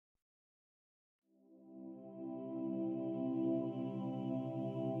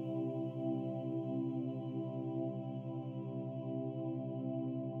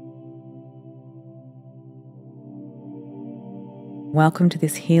Welcome to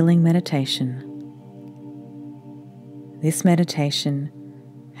this healing meditation. This meditation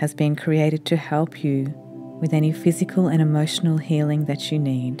has been created to help you with any physical and emotional healing that you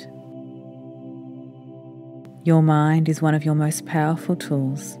need. Your mind is one of your most powerful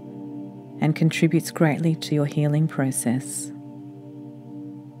tools and contributes greatly to your healing process.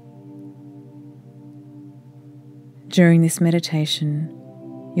 During this meditation,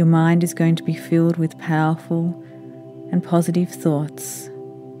 your mind is going to be filled with powerful and positive thoughts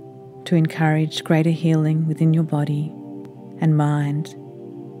to encourage greater healing within your body and mind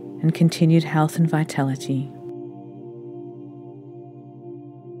and continued health and vitality.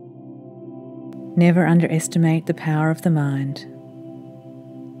 Never underestimate the power of the mind,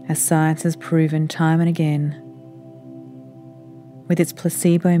 as science has proven time and again. With its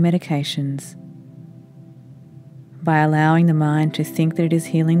placebo medications, by allowing the mind to think that it is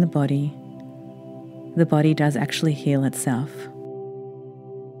healing the body does actually heal itself.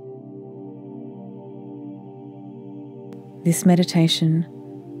 This meditation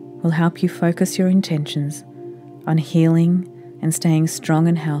will help you focus your intentions on healing and staying strong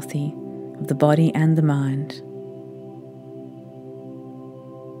and healthy of the body and the mind.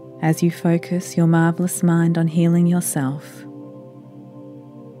 As you focus your marvelous mind on healing yourself,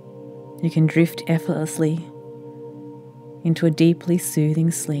 you can drift effortlessly into a deeply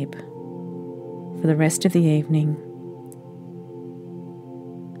soothing sleep for the rest of the evening,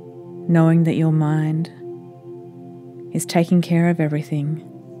 knowing that your mind is taking care of everything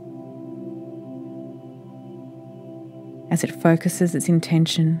as it focuses its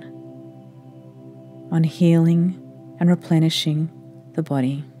intention on healing and replenishing the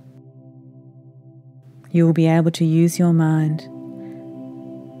body. You will be able to use your mind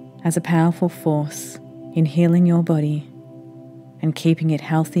as a powerful force in healing your body and keeping it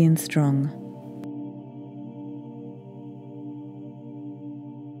healthy and strong.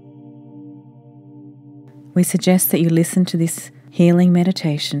 We suggest that you listen to this healing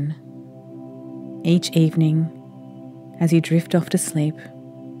meditation each evening as you drift off to sleep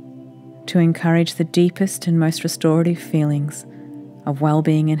to encourage the deepest and most restorative feelings of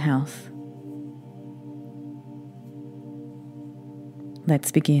well-being and health.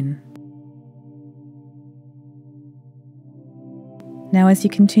 Let's begin. Now, as you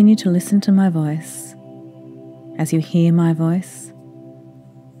continue to listen to my voice, as you hear my voice,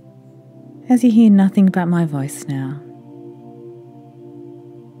 as you hear nothing but my voice now,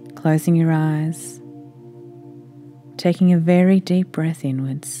 closing your eyes, taking a very deep breath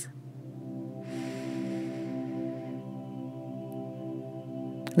inwards.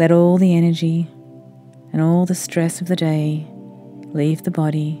 Let all the energy and all the stress of the day leave the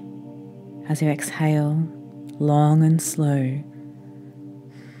body as you exhale long and slow.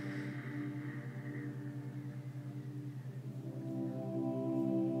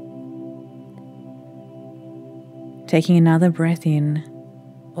 Taking another breath in,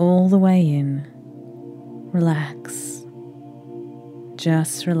 all the way in. Relax.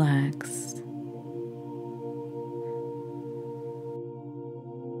 Just relax.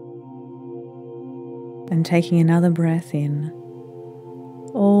 And taking another breath in,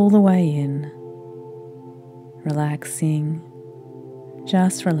 all the way in. Relaxing.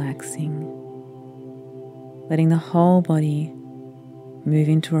 Just relaxing. Letting the whole body move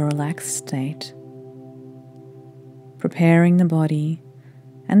into a relaxed state. Preparing the body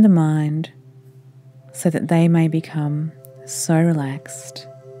and the mind so that they may become so relaxed,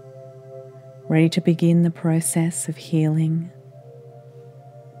 ready to begin the process of healing.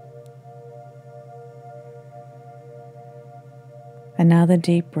 Another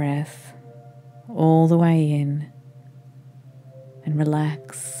deep breath all the way in and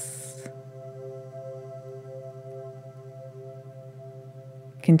relax.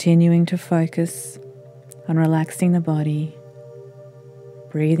 Continuing to focus on relaxing the body,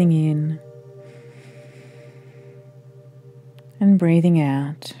 breathing in and breathing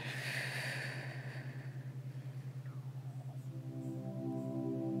out.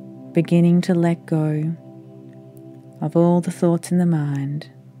 Beginning to let go of all the thoughts in the mind,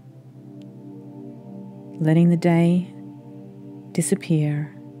 letting the day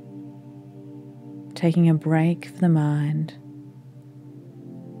disappear, taking a break for the mind.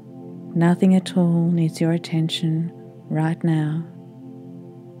 Nothing at all needs your attention right now.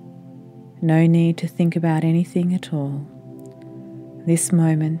 No need to think about anything at all. This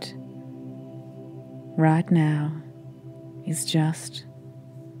moment, right now, is just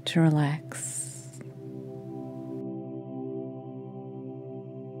to relax.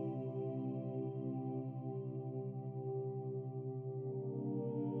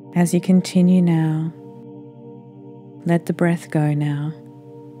 As you continue now Let the breath go now.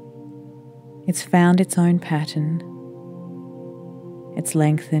 It's found its own pattern. It's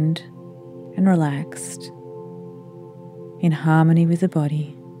lengthened and relaxed, in harmony with the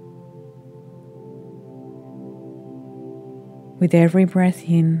body. With every breath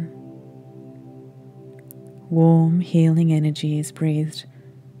in, warm, healing energy is breathed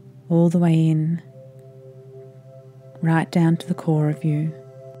all the way in, right down to the core of you.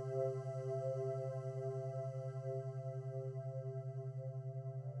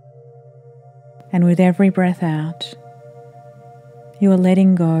 And with every breath out, you are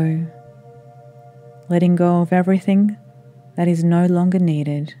letting go of everything that is no longer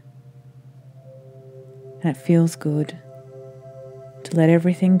needed. And it feels good to let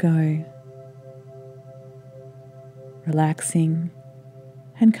everything go, relaxing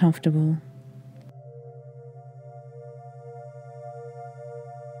and comfortable.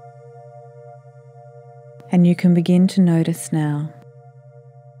 And you can begin to notice now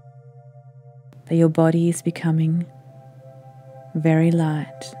that your body is becoming very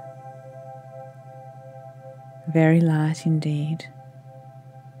light indeed.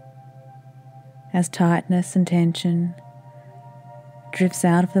 As tightness and tension drifts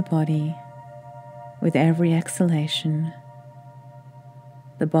out of the body with every exhalation,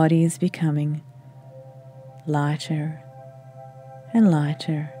 the body is becoming lighter and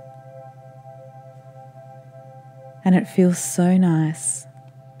lighter. And it feels so nice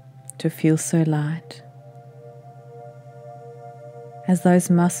to feel so light, as those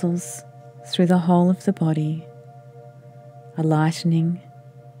muscles through the whole of the body are lightening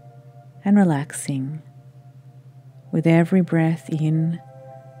and relaxing with every breath in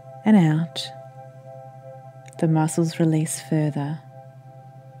and out. The muscles release further.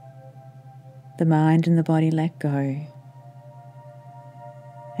 The mind and the body let go,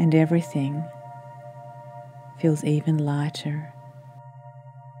 and everything feels even lighter.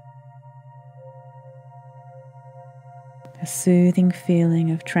 A soothing feeling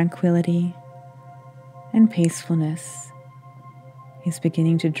of tranquility and peacefulness is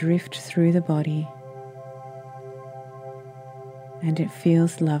beginning to drift through the body, and it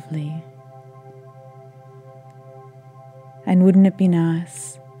feels lovely. And wouldn't it be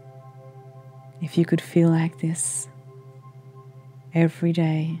nice if you could feel like this every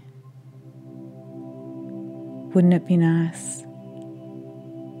day? Wouldn't it be nice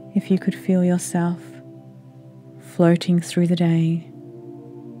if you could feel yourself floating through the day,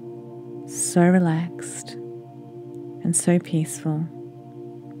 so relaxed and so peaceful?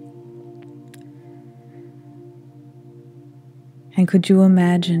 And could you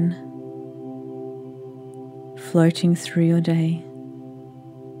imagine floating through your day,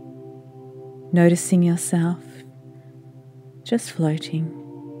 noticing yourself just floating,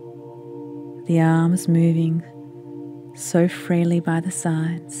 the arms moving so freely by the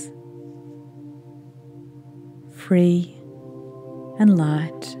sides, free and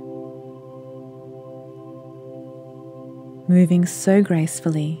light, moving so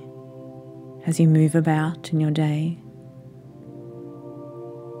gracefully as you move about in your day,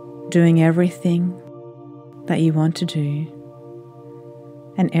 doing everything that you want to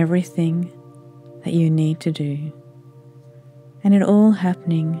do and everything that you need to do, and it all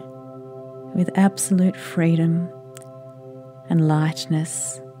happening with absolute freedom and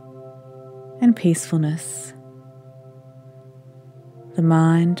lightness and peacefulness. The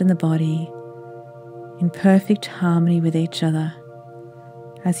mind and the body in perfect harmony with each other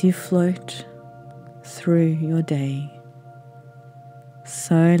as you float through your day.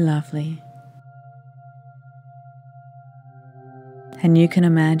 So lovely. And you can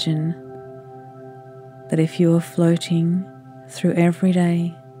imagine that if you are floating through every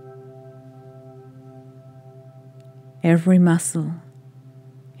day, every muscle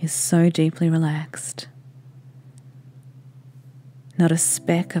is so deeply relaxed. Not a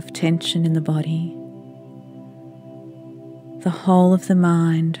speck of tension in the body. The whole of the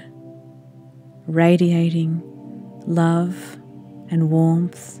mind radiating love and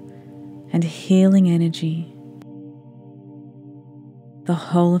warmth and healing energy. The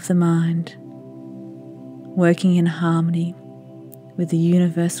whole of the mind working in harmony with the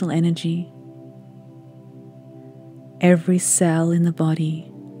universal energy. Every cell in the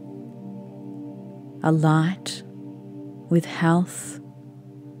body alight with health,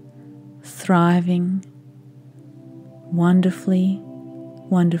 thriving, wonderfully,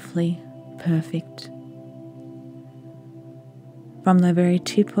 wonderfully perfect. From the very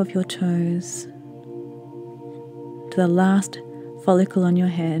tip of your toes to the last follicle on your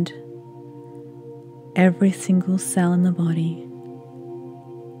head, every single cell in the body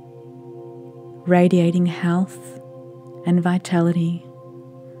radiating health and vitality,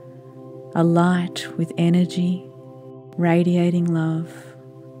 a light with energy, radiating love.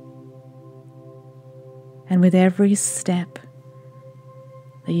 And with every step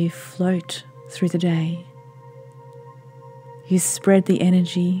that you float through the day, you spread the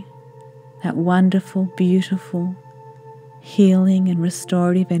energy, that wonderful, beautiful, healing and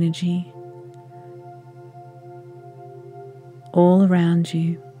restorative energy all around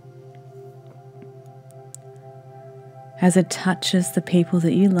you as it touches the people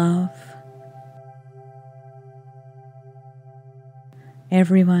that you love.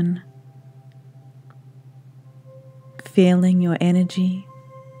 Everyone feeling your energy,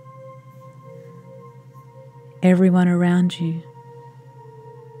 everyone around you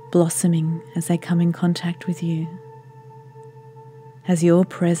blossoming as they come in contact with you, as your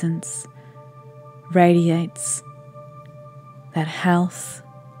presence radiates that health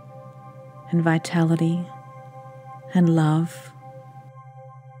and vitality and love.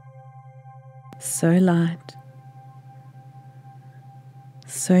 So light,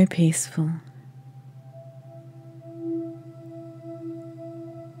 so peaceful.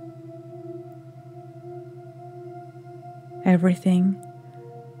 Everything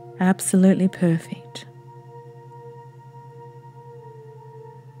absolutely perfect.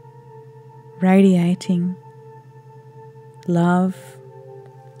 Radiating love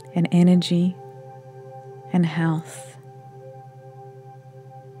and energy and health.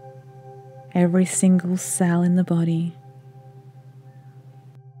 Every single cell in the body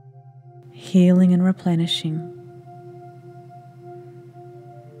healing and replenishing.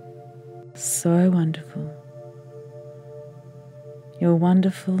 So wonderful. Your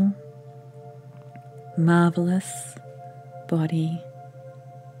wonderful, marvelous body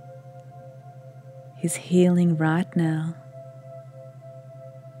is healing right now.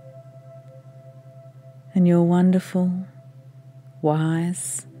 And your wonderful,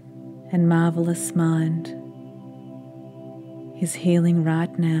 wise, and marvelous mind is healing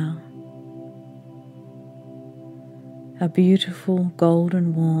right now. A beautiful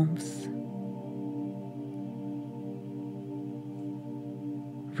golden warmth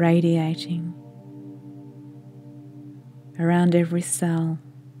radiating around every cell,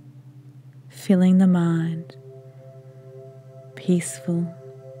 filling the mind, peaceful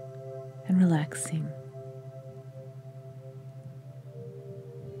and relaxing.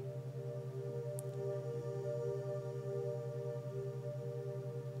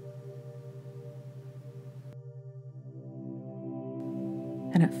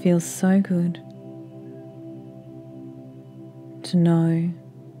 And it feels so good to know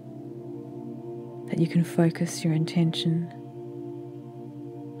that you can focus your intention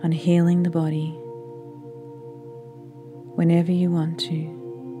on healing the body whenever you want to.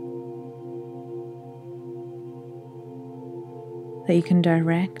 That you can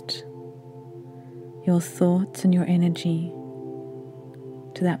direct your thoughts and your energy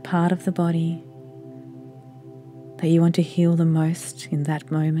to that part of the body that you want to heal the most in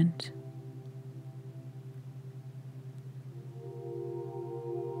that moment.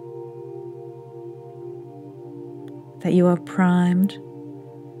 That you are primed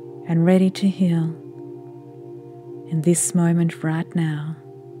and ready to heal in this moment right now.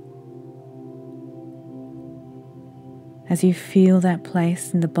 As you feel that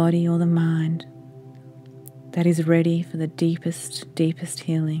place in the body or the mind that is ready for the deepest, deepest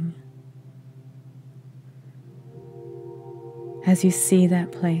healing. As you see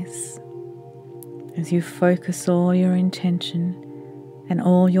that place, as you focus all your intention and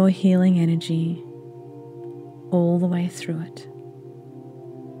all your healing energy all the way through it,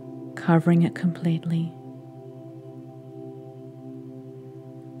 covering it completely.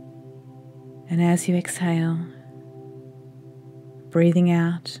 And as you exhale, breathing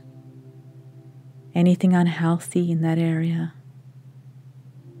out anything unhealthy in that area,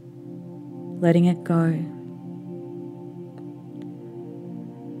 letting it go.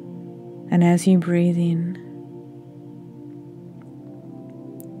 And as you breathe in,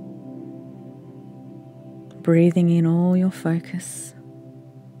 breathing in all your focus,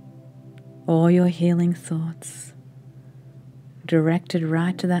 all your healing thoughts, directed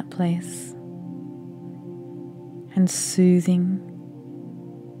right to that place, and soothing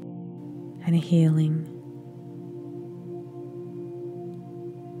and healing.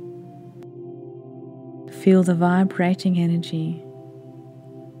 Feel the vibrating energy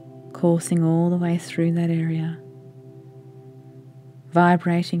coursing all the way through that area,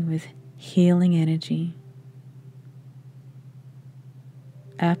 vibrating with healing energy.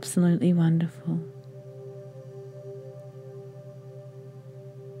 Absolutely wonderful.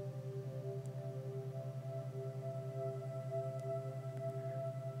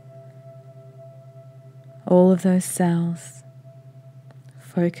 All of those cells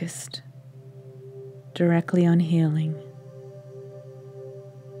focused directly on healing,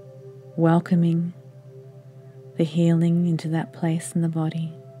 welcoming the healing into that place in the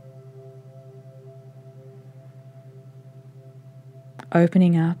body,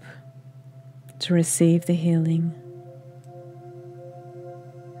 opening up to receive the healing,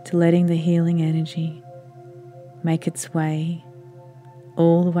 to letting the healing energy make its way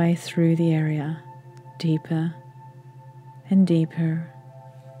all the way through the area, deeper and deeper,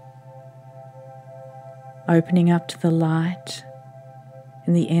 opening up to the light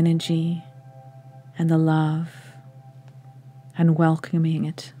and the energy and the love and welcoming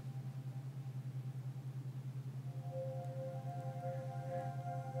it.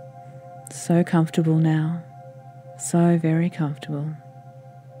 So comfortable now, so very comfortable.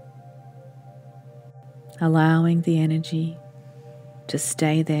 Allowing the energy to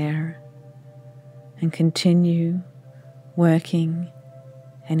stay there and continue working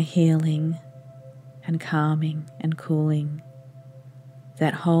and healing and calming and cooling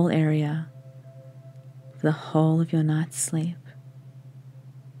that whole area for the whole of your night's sleep.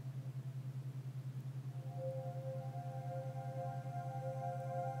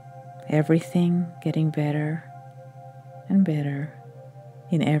 Everything getting better and better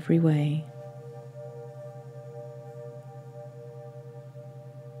in every way.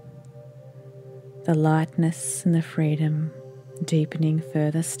 The lightness and the freedom deepening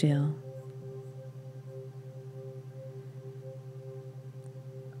further still.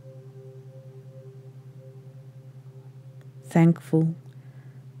 Thankful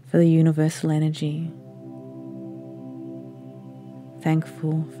for the universal energy.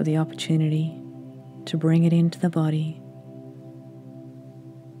 Thankful for the opportunity to bring it into the body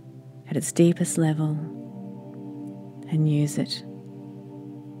at its deepest level and use it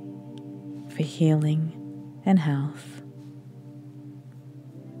for healing and health.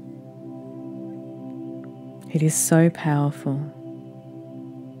 It is so powerful.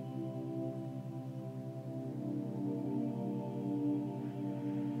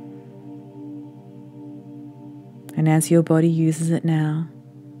 And as your body uses it now,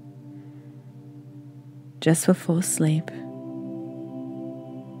 just before sleep,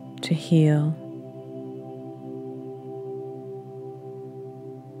 to heal,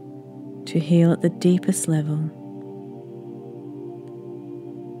 at the deepest level,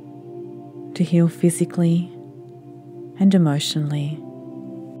 to heal physically and emotionally.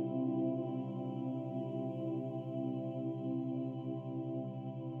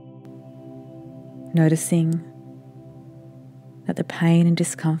 Noticing that the pain and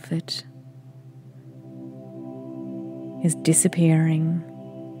discomfort is disappearing,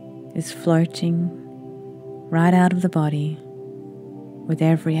 is floating right out of the body with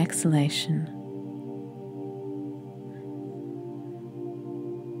every exhalation.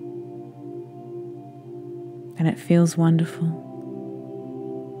 And it feels wonderful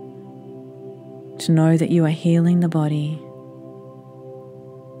to know that you are healing the body,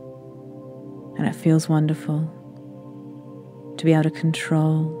 and it feels wonderful to be able to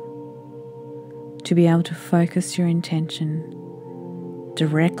control, to be able to focus your intention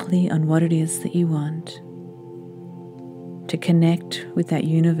directly on what it is that you want, to connect with that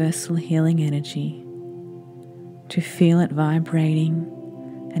universal healing energy, to feel it vibrating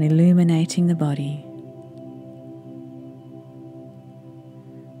and illuminating the body,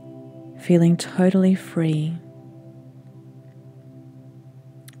 feeling totally free,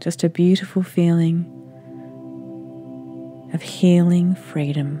 just a beautiful feeling of healing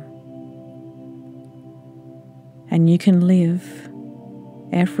freedom. And you can live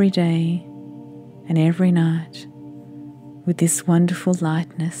every day and every night with this wonderful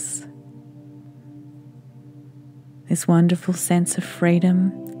lightness, this wonderful sense of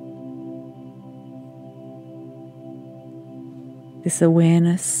freedom, this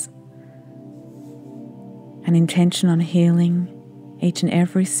awareness and intention on healing each and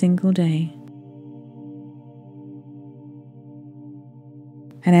every single day.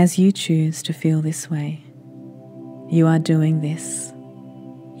 And as you choose to feel this way, you are doing this.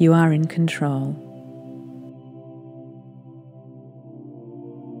 You are in control.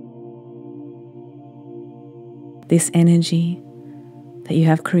 This energy that you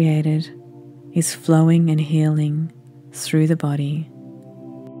have created is flowing and healing through the body.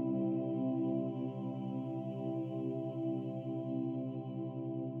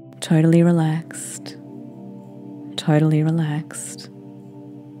 Totally relaxed,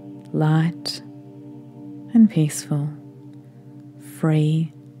 light and peaceful,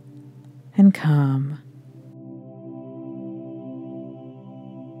 free and calm.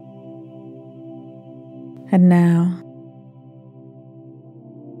 And now,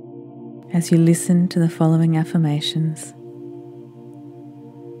 as you listen to the following affirmations,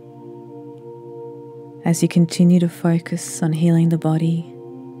 as you continue to focus on healing the body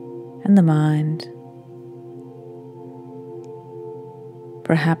and the mind,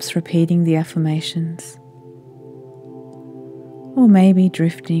 perhaps repeating the affirmations, or maybe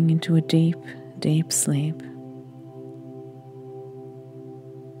drifting into a deep, deep sleep.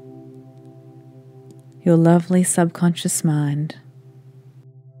 Your lovely subconscious mind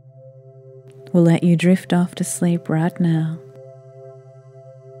will let you drift off to sleep right now,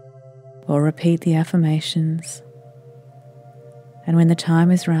 or repeat the affirmations, and when the time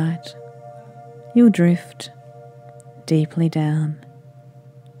is right, you'll drift deeply down,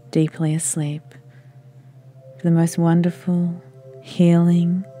 deeply asleep, to the most wonderful,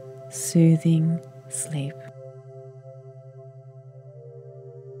 healing, soothing sleep.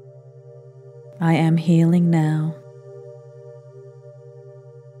 I am healing now.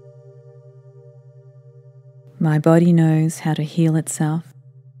 My body knows how to heal itself.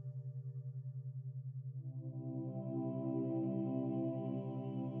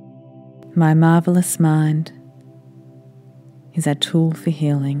 My marvelous mind is a tool for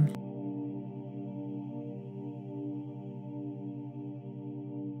healing.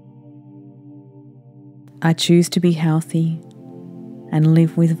 I choose to be healthy and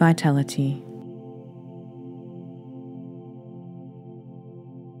live with vitality.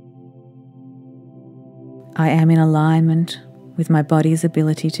 I am in alignment with my body's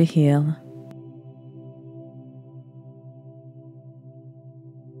ability to heal.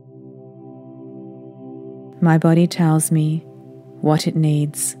 My body tells me what it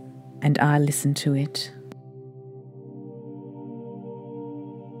needs, and I listen to it.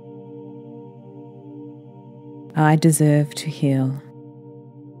 I deserve to heal.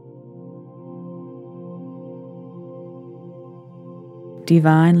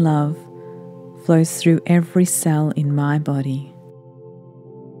 Divine love flows through every cell in my body.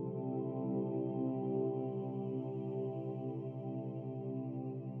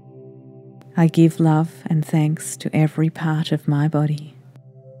 I give love and thanks to every part of my body.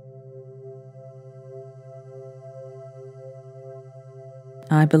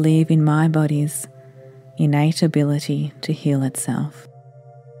 I believe in my body's innate ability to heal itself.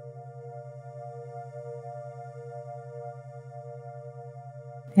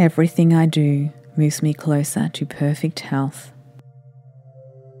 Everything I do moves me closer to perfect health.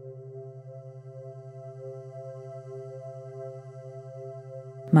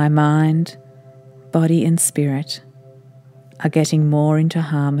 My mind, body and spirit are getting more into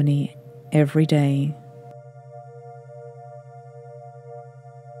harmony every day.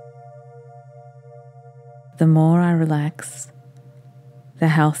 The more I relax, the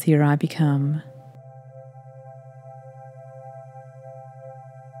healthier I become.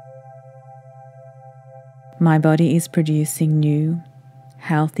 My body is producing new,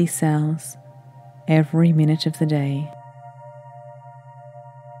 healthy cells every minute of the day.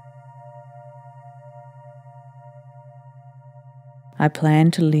 I plan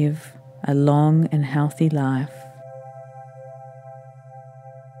to live a long and healthy life.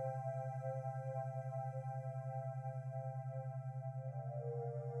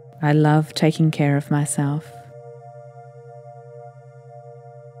 I love taking care of myself.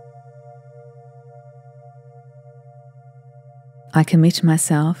 I commit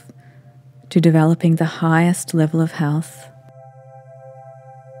myself to developing the highest level of health.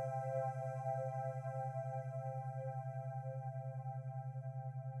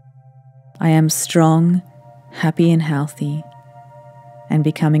 I am strong, happy and healthy, and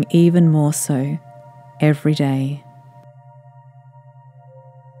becoming even more so every day.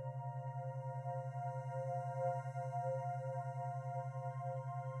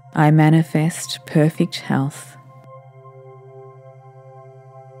 I manifest perfect health.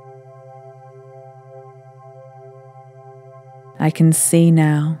 I can see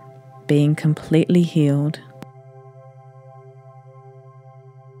now being completely healed.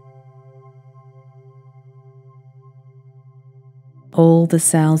 All the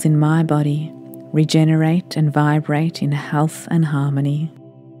cells in my body regenerate and vibrate in health and harmony.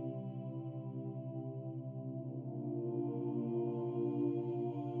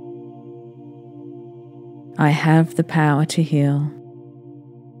 I have the power to heal.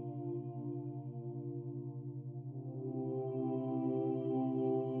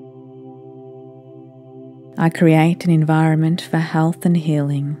 I create an environment for health and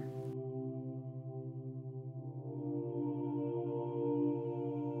healing.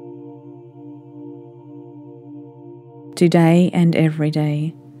 Today and every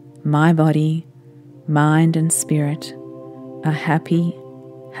day, my body, mind and spirit are happy,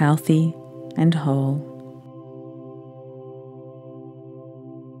 healthy, and whole.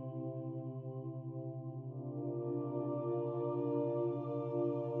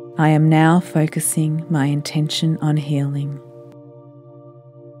 I am now focusing my intention on healing.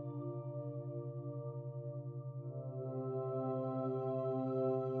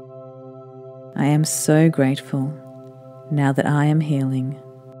 I am so grateful now that I am healing.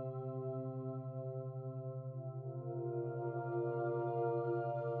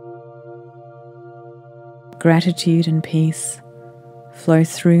 Gratitude and peace flow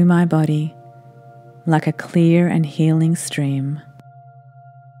through my body like a clear and healing stream.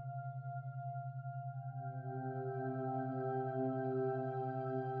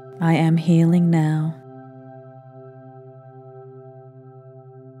 I am healing now.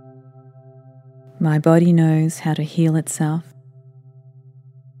 My body knows how to heal itself.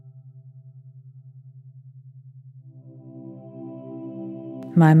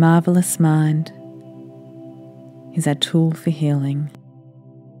 My marvelous mind is a tool for healing.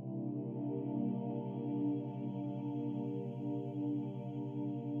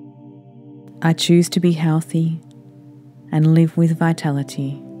 I choose to be healthy and live with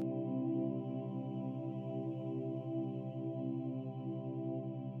vitality.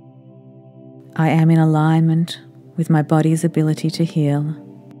 I am in alignment with my body's ability to heal.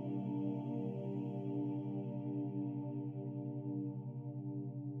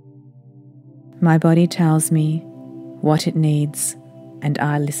 My body tells me what it needs, and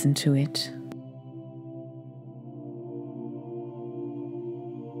I listen to it.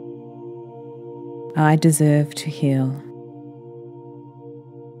 I deserve to heal.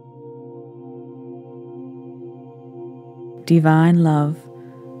 Divine love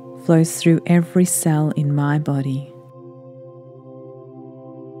flows through every cell in my body.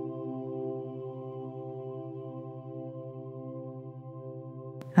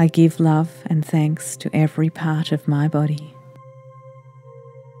 I give love and thanks to every part of my body.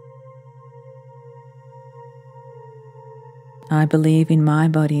 I believe in my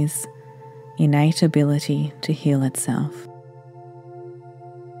body's innate ability to heal itself.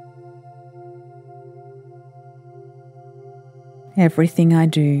 Everything I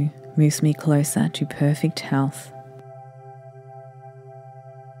do moves me closer to perfect health.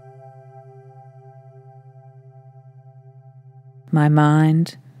 My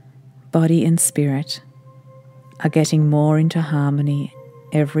mind, body and spirit are getting more into harmony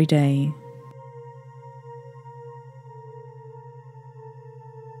every day.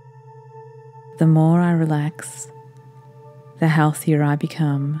 The more I relax, the healthier I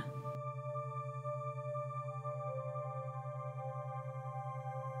become.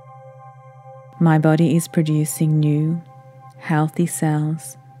 My body is producing new, healthy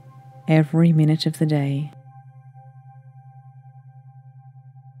cells every minute of the day.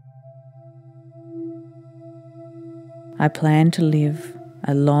 I plan to live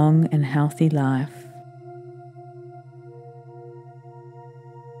a long and healthy life.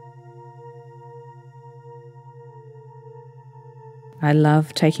 I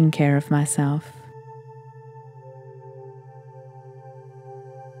love taking care of myself.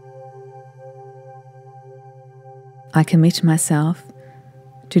 I commit myself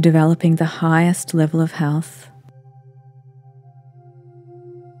to developing the highest level of health.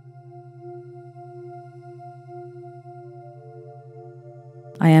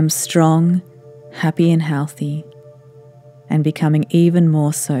 I am strong, happy and healthy, and becoming even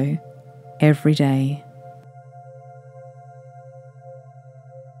more so every day.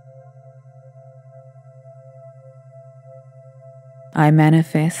 I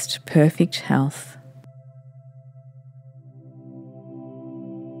manifest perfect health.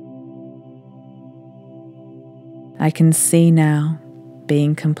 I can see now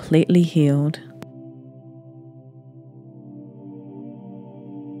being completely healed.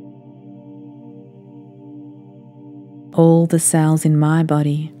 All the cells in my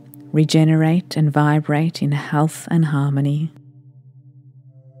body regenerate and vibrate in health and harmony.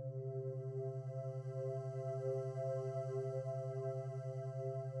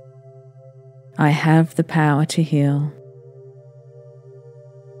 I have the power to heal.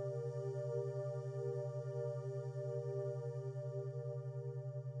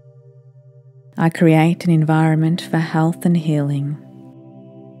 I create an environment for health and healing.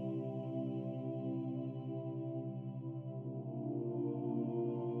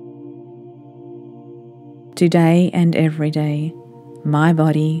 Today and every day, my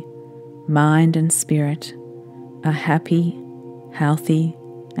body, mind and spirit are happy, healthy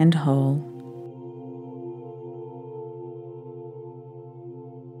and whole.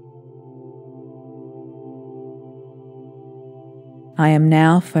 I am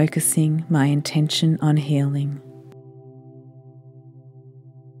now focusing my intention on healing.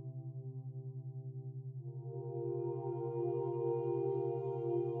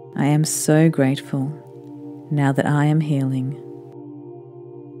 I am so grateful now that I am healing.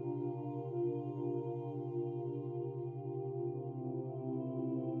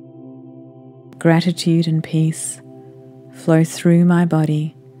 Gratitude and peace flow through my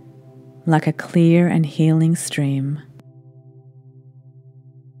body like a clear and healing stream.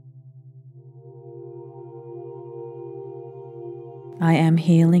 I am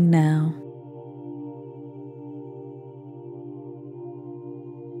healing now.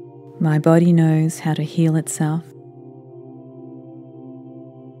 My body knows how to heal itself.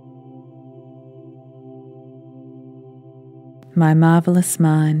 My marvelous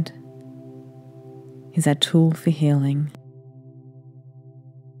mind is a tool for healing.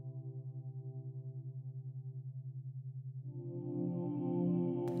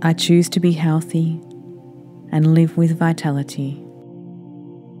 I choose to be healthy and live with vitality.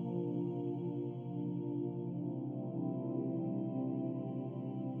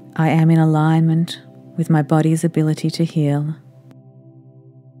 I am in alignment with my body's ability to heal.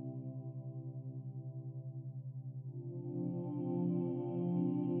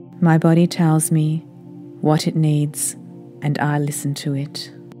 My body tells me what it needs, and I listen to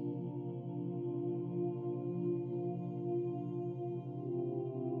it.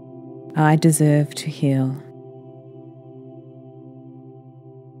 I deserve to heal.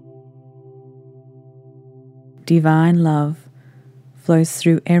 Divine love flows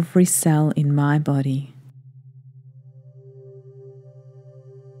through every cell in my body.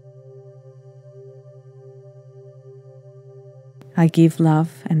 I give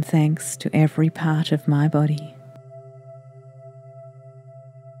love and thanks to every part of my body.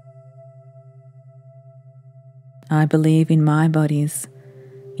 I believe in my body's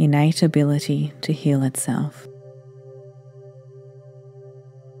innate ability to heal itself.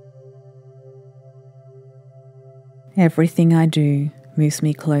 Everything I do moves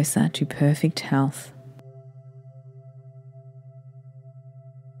me closer to perfect health.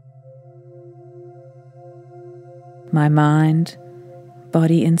 My mind,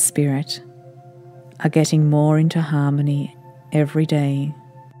 body and spirit are getting more into harmony every day.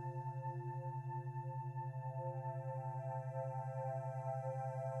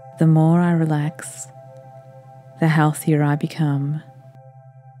 The more I relax, the healthier I become.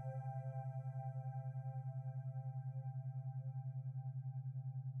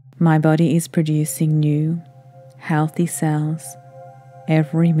 My body is producing new, healthy cells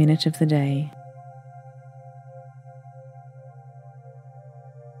every minute of the day.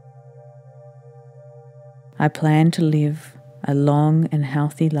 I plan to live a long and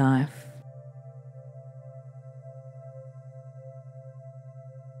healthy life.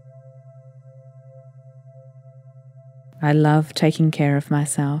 I love taking care of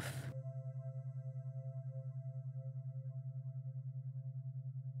myself.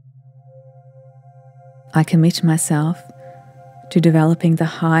 I commit myself to developing the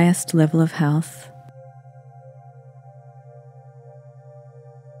highest level of health.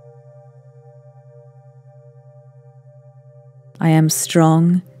 I am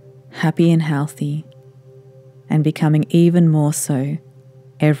strong, happy and healthy, and becoming even more so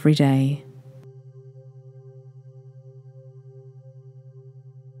every day.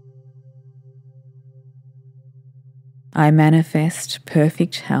 I manifest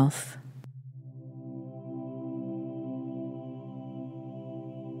perfect health.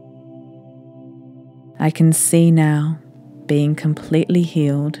 I can see now being completely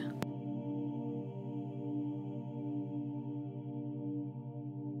healed.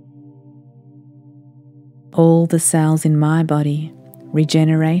 All the cells in my body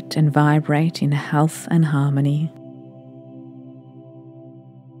regenerate and vibrate in health and harmony.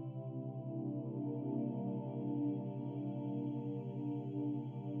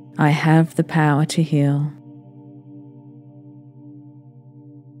 I have the power to heal.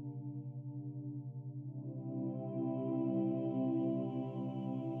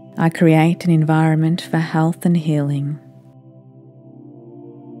 I create an environment for health and healing.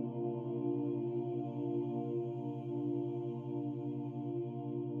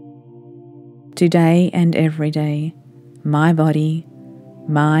 Today and every day, my body,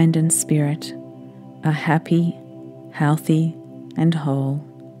 mind and spirit are happy, healthy and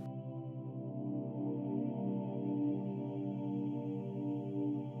whole.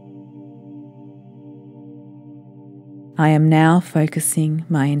 I am now focusing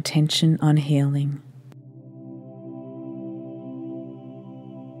my intention on healing.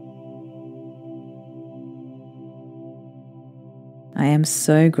 I am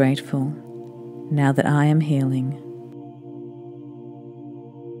so grateful now that I am healing.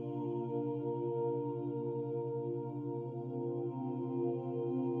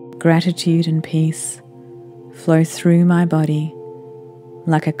 Gratitude and peace flow through my body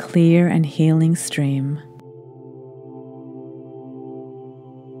like a clear and healing stream.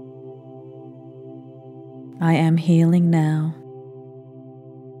 I am healing now.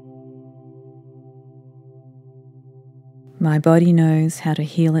 My body knows how to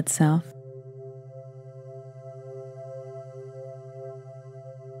heal itself.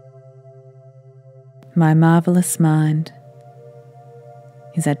 My marvelous mind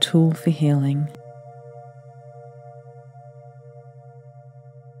is a tool for healing.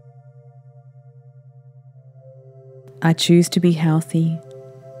 I choose to be healthy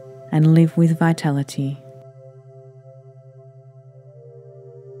and live with vitality.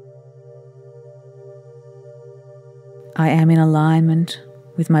 I am in alignment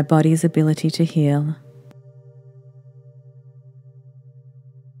with my body's ability to heal.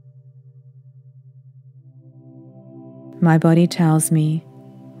 My body tells me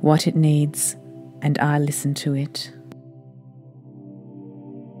what it needs, and I listen to it.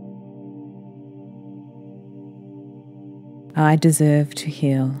 I deserve to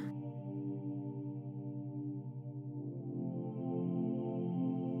heal.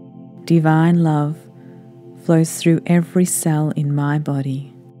 Divine love flows through every cell in my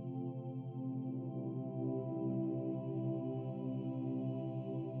body.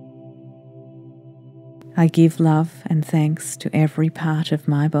 I give love and thanks to every part of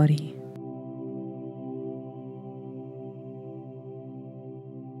my body.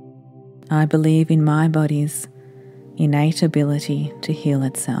 I believe in my body's innate ability to heal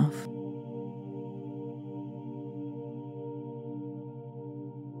itself.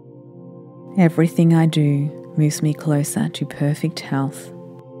 Everything I do moves me closer to perfect health.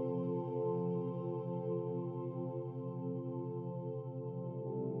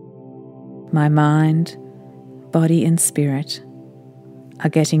 My mind, body and spirit are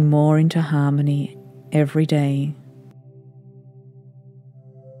getting more into harmony every day.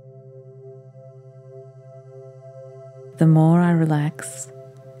 The more I relax,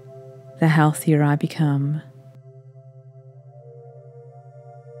 the healthier I become.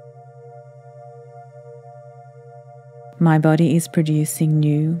 My body is producing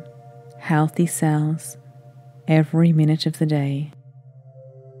new, healthy cells every minute of the day.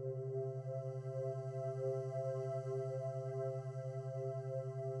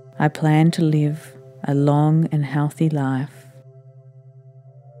 I plan to live a long and healthy life.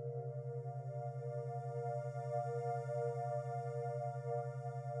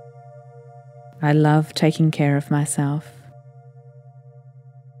 I love taking care of myself.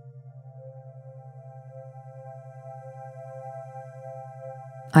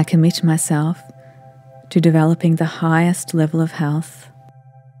 I commit myself to developing the highest level of health.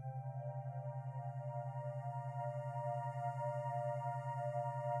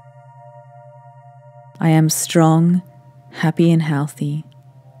 I am strong, happy and healthy,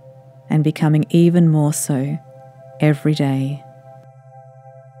 and becoming even more so every day.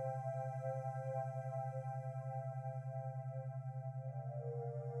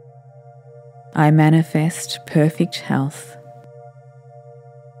 I manifest perfect health.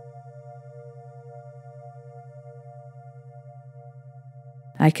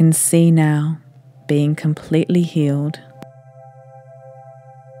 I can see now being completely healed.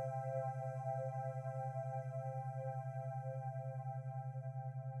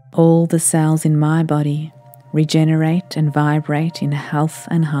 All the cells in my body regenerate and vibrate in health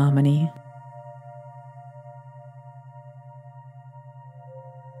and harmony.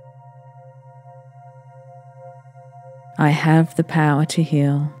 I have the power to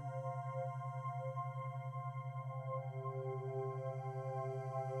heal.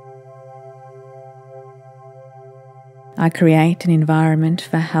 I create an environment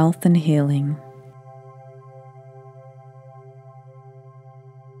for health and healing.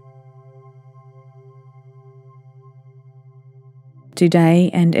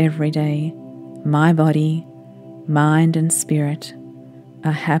 Today and every day, my body, mind and spirit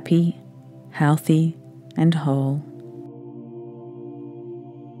are happy, healthy and whole.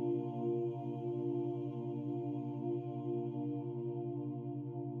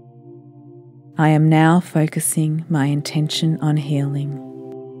 I am now focusing my intention on healing.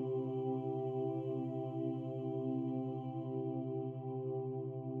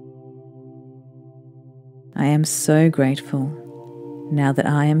 I am so grateful now that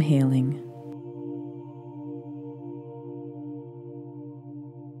I am healing.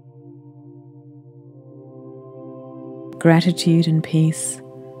 Gratitude and peace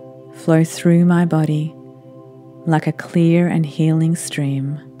flow through my body like a clear and healing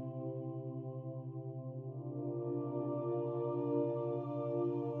stream.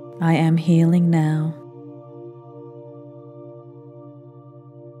 I am healing now.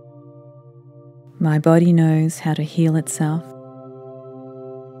 My body knows how to heal itself.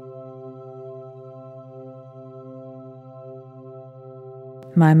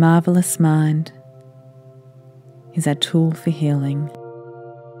 My marvelous mind is a tool for healing.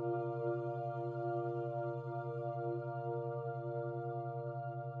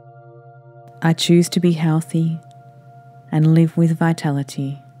 I choose to be healthy and live with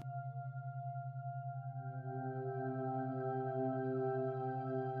vitality.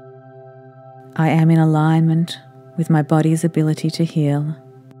 I am in alignment with my body's ability to heal.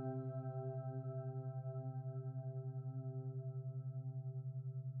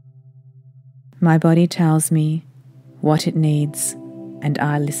 My body tells me what it needs, and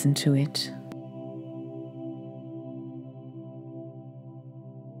I listen to it.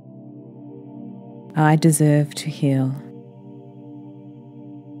 I deserve to heal.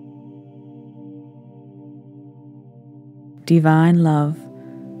 Divine love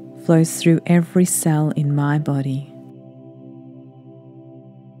flows through every cell in my body.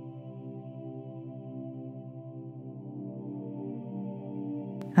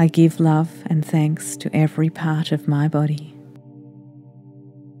 I give love and thanks to every part of my body.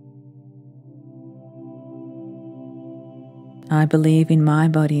 I believe in my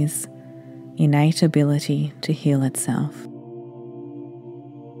body's innate ability to heal itself.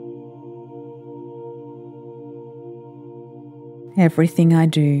 Everything I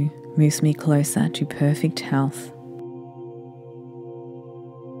do moves me closer to perfect health.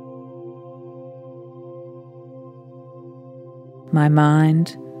 My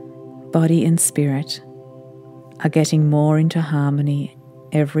mind, body and spirit are getting more into harmony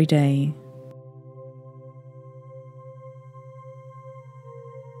every day.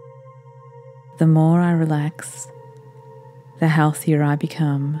 The more I relax, the healthier I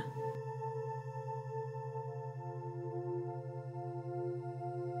become.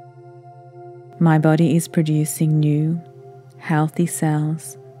 My body is producing new, healthy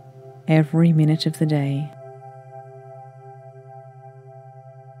cells every minute of the day.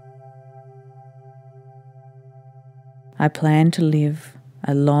 I plan to live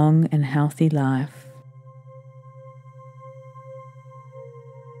a long and healthy life.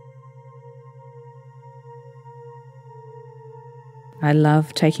 I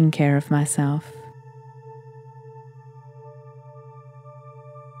love taking care of myself.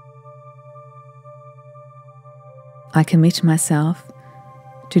 I commit myself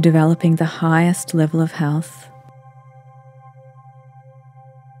to developing the highest level of health.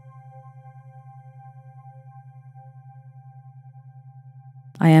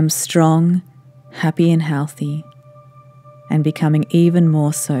 I am strong, happy and healthy, and becoming even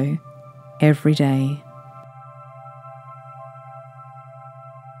more so every day.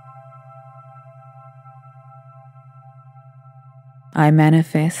 I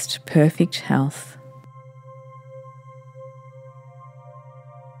manifest perfect health.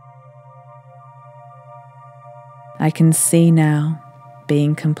 I can see now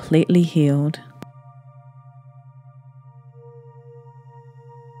being completely healed.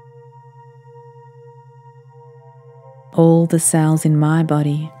 All the cells in my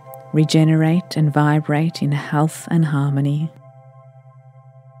body regenerate and vibrate in health and harmony.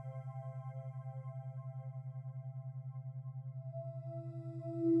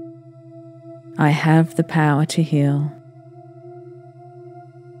 I have the power to heal.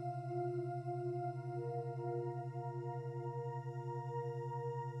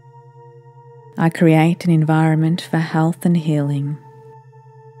 I create an environment for health and healing.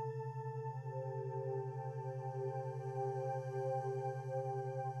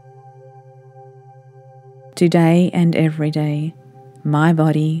 Today and every day, my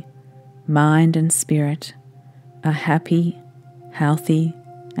body, mind and spirit are happy, healthy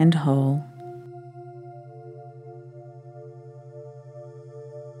and whole.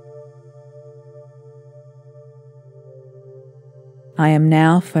 I am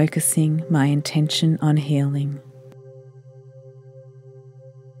now focusing my intention on healing.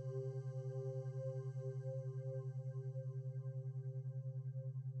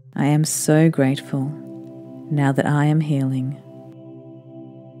 I am so grateful now that I am healing.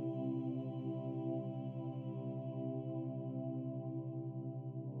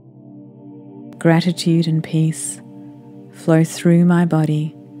 Gratitude and peace flow through my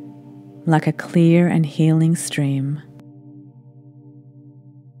body like a clear and healing stream.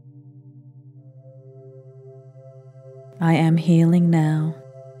 I am healing now.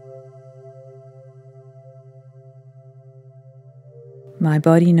 My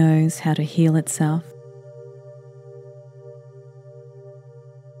body knows how to heal itself.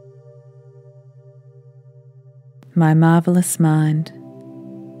 My marvelous mind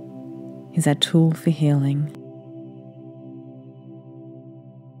is a tool for healing.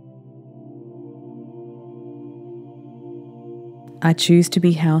 I choose to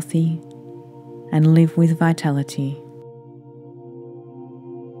be healthy and live with vitality.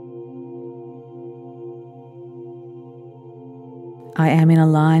 I am in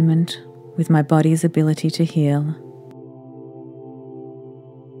alignment with my body's ability to heal.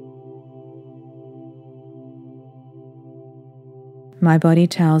 My body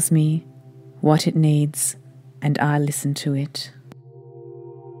tells me what it needs, and I listen to it.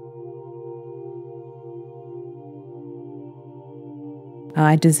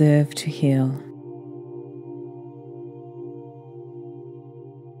 I deserve to heal.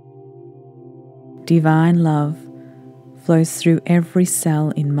 Divine love flows through every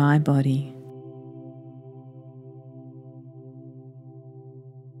cell in my body.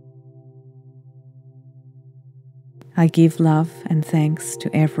 I give love and thanks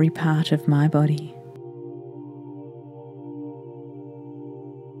to every part of my body.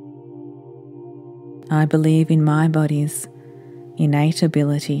 I believe in my body's innate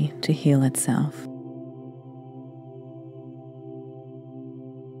ability to heal itself.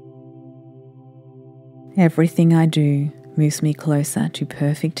 Everything I do moves me closer to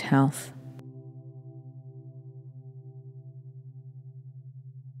perfect health.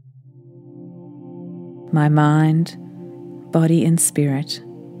 My mind, body and spirit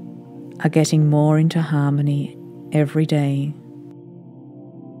are getting more into harmony every day.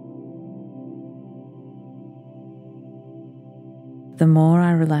 The more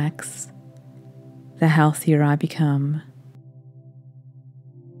I relax, the healthier I become.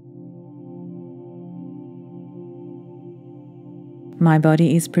 My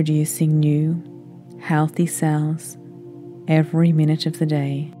body is producing new, healthy cells every minute of the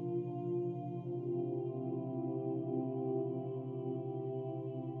day.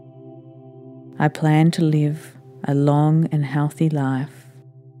 I plan to live a long and healthy life.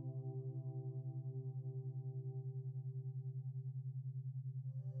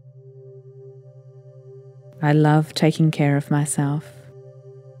 I love taking care of myself.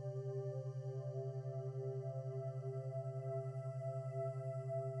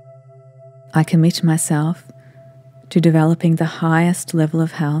 I commit myself to developing the highest level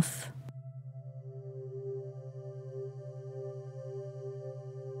of health.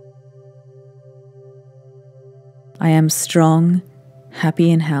 I am strong, happy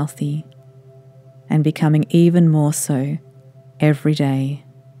and healthy, and becoming even more so every day.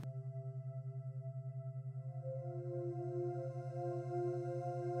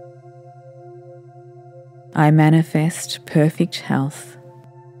 I manifest perfect health.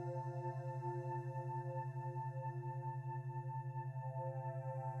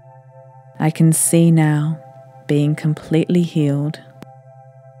 I can see now being completely healed.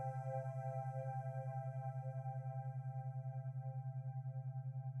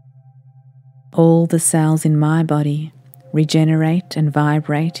 All the cells in my body regenerate and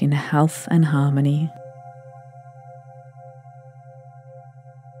vibrate in health and harmony.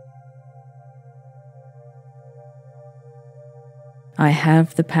 I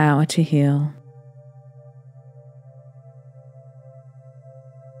have the power to heal.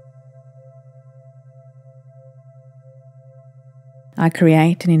 I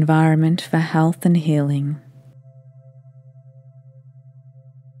create an environment for health and healing.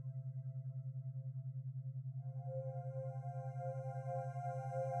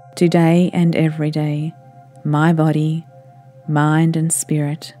 Today and every day, my body, mind and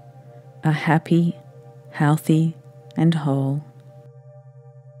spirit are happy, healthy and whole.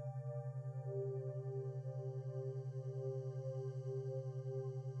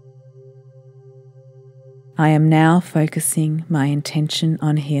 I am now focusing my intention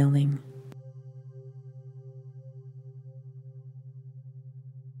on healing.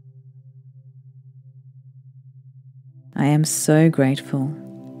 I am so grateful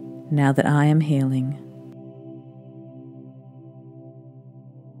now that I am healing.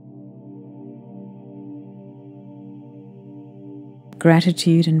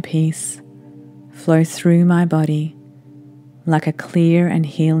 Gratitude and peace flow through my body like a clear and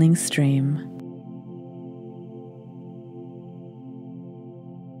healing stream.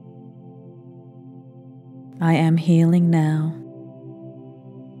 I am healing now.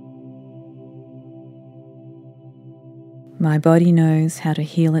 My body knows how to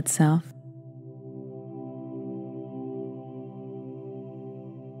heal itself.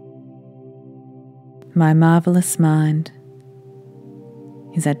 My marvelous mind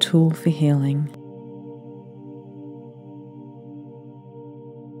is a tool for healing.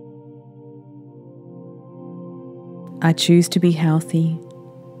 I choose to be healthy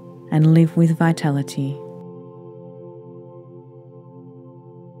and live with vitality.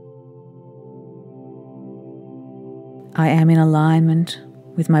 I am in alignment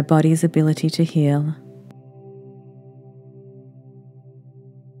with my body's ability to heal.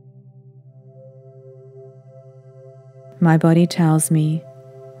 My body tells me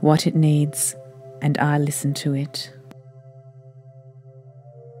what it needs, and I listen to it.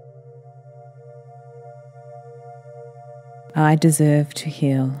 I deserve to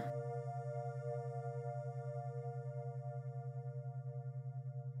heal.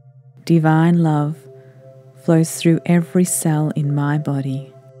 Divine love flows through every cell in my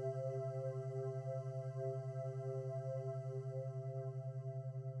body.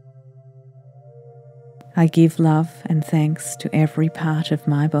 I give love and thanks to every part of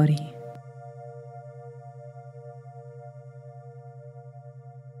my body.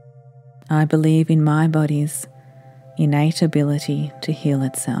 I believe in my body's innate ability to heal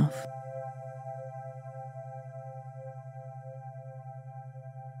itself.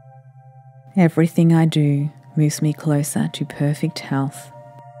 Everything I do moves me closer to perfect health.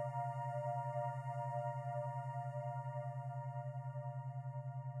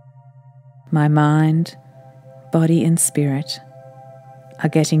 My mind, body and spirit are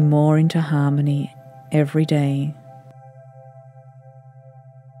getting more into harmony every day.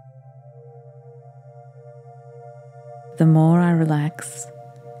 The more I relax,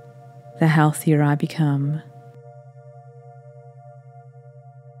 the healthier I become.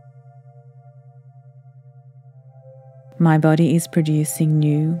 My body is producing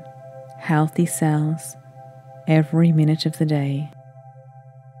new, healthy cells every minute of the day.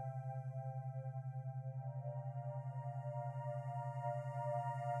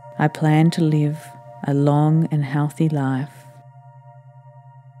 I plan to live a long and healthy life.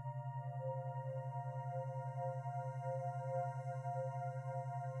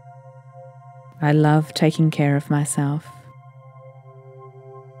 I love taking care of myself.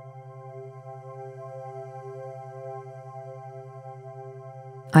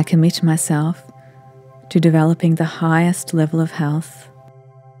 I commit myself to developing the highest level of health.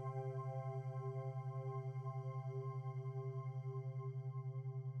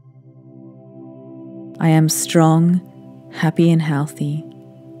 I am strong, happy and healthy,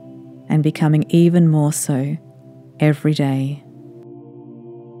 and becoming even more so every day.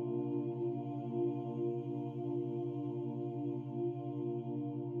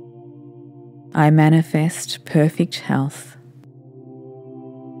 I manifest perfect health.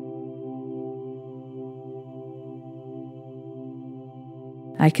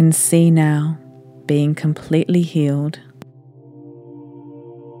 I can see now being completely healed.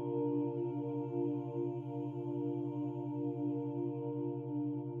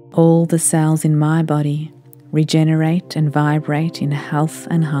 All the cells in my body regenerate and vibrate in health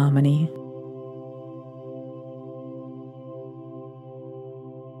and harmony.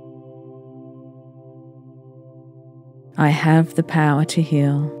 I have the power to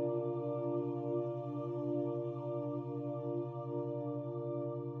heal.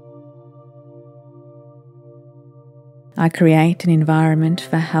 I create an environment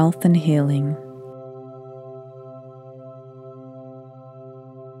for health and healing.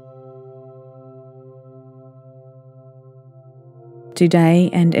 Today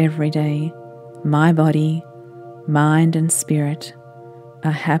and every day, my body, mind and spirit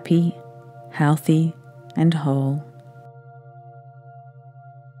are happy, healthy and whole.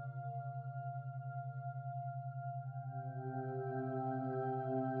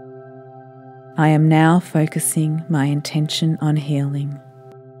 I am now focusing my intention on healing.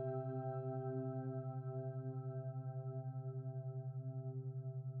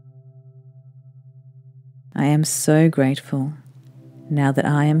 I am so grateful now that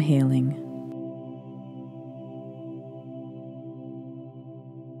I am healing.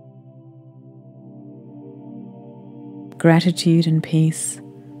 Gratitude and peace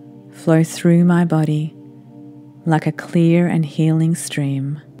flow through my body like a clear and healing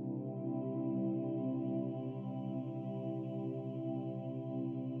stream.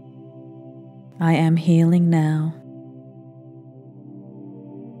 I am healing now.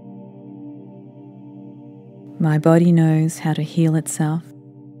 My body knows how to heal itself.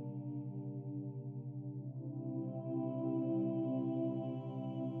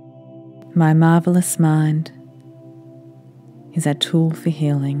 My marvelous mind is a tool for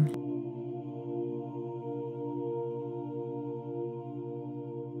healing.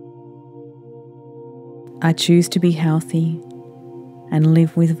 I choose to be healthy and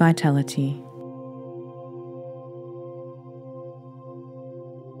live with vitality.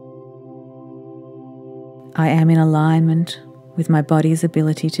 I am in alignment with my body's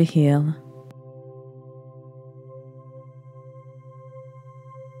ability to heal.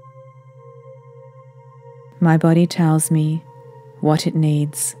 My body tells me what it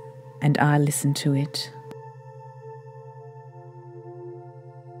needs, and I listen to it.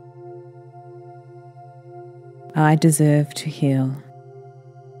 I deserve to heal.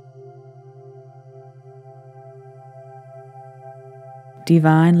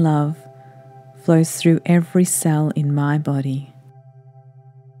 Divine love flows through every cell in my body.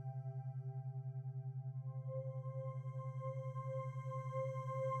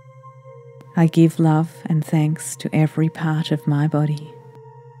 I give love and thanks to every part of my body.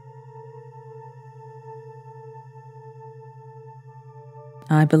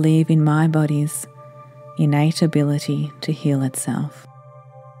 I believe in my body's innate ability to heal itself.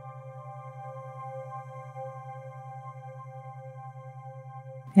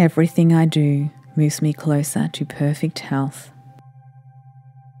 Everything I do moves me closer to perfect health.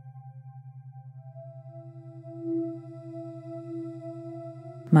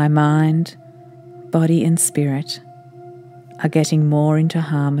 My mind, body and spirit are getting more into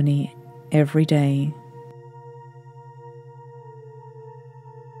harmony every day.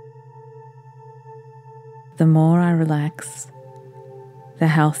 The more I relax, the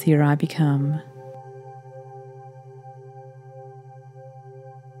healthier I become.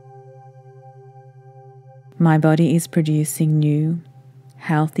 My body is producing new,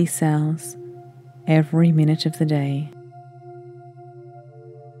 healthy cells every minute of the day.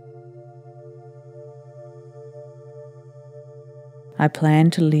 I plan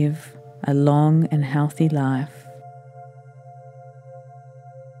to live a long and healthy life.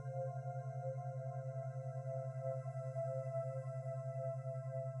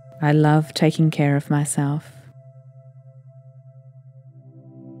 I love taking care of myself.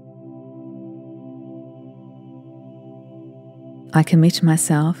 I commit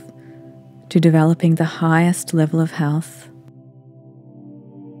myself to developing the highest level of health.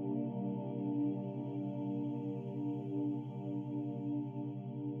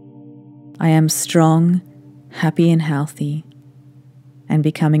 I am strong, happy and healthy, and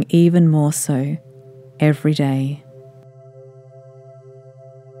becoming even more so every day.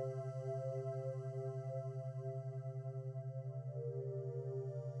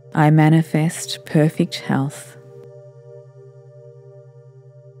 I manifest perfect health.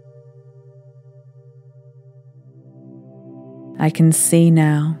 I can see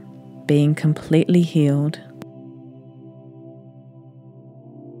now being completely healed.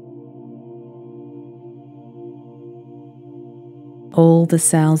 All the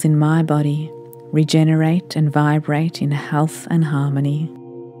cells in my body regenerate and vibrate in health and harmony.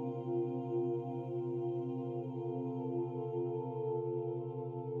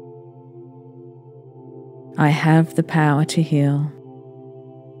 I have the power to heal.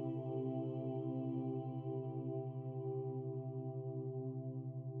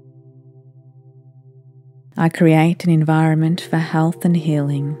 I create an environment for health and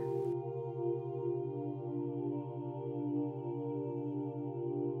healing.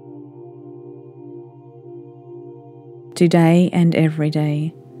 Today and every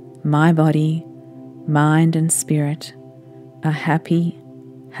day, my body, mind and spirit are happy,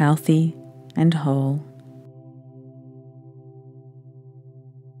 healthy and whole.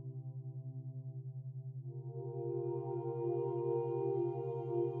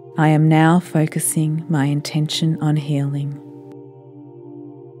 I am now focusing my intention on healing.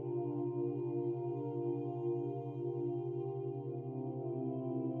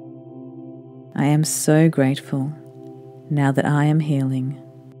 I am so grateful now that I am healing.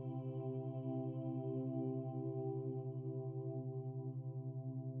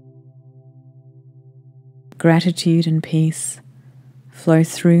 Gratitude and peace flow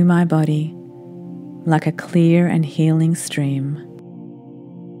through my body like a clear and healing stream.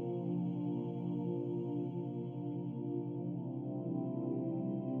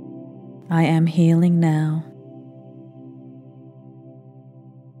 I am healing now.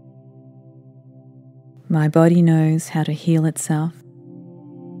 My body knows how to heal itself.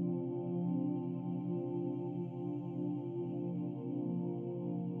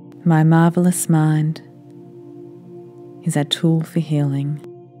 My marvelous mind is a tool for healing.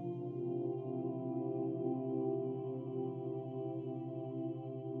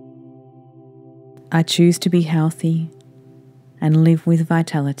 I choose to be healthy and live with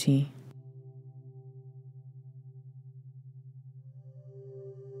vitality.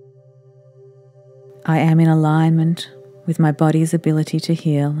 I am in alignment with my body's ability to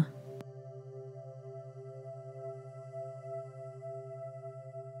heal.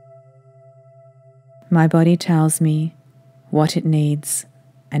 My body tells me what it needs,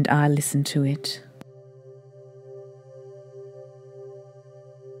 and I listen to it.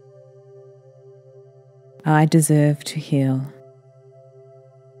 I deserve to heal.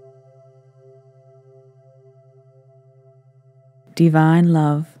 Divine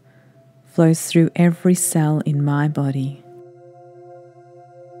love flows through every cell in my body.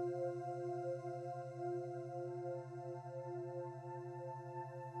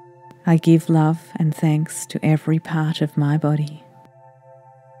 I give love and thanks to every part of my body.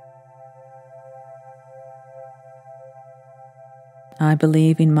 I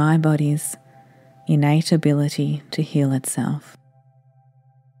believe in my body's innate ability to heal itself.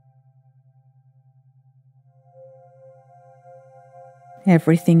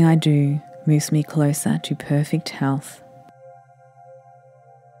 Everything I do moves me closer to perfect health.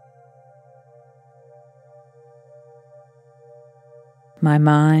 My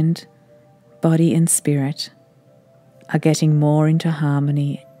mind, body and spirit are getting more into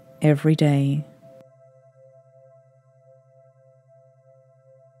harmony every day.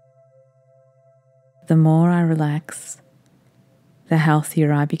 The more I relax, the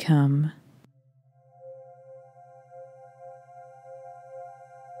healthier I become.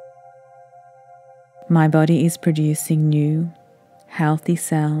 My body is producing new, healthy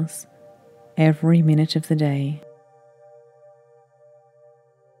cells every minute of the day.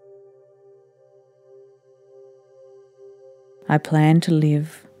 I plan to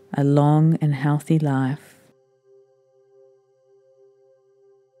live a long and healthy life.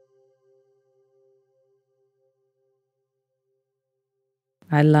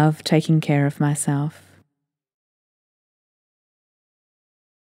 I love taking care of myself.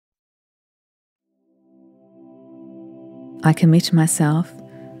 I commit myself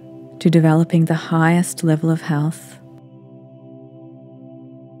to developing the highest level of health.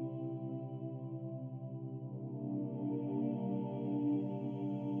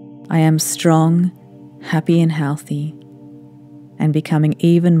 I am strong, happy and healthy, and becoming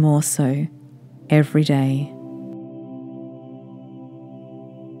even more so every day.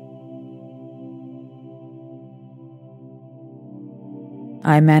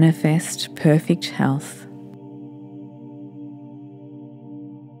 I manifest perfect health.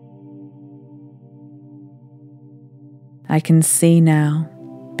 I can see now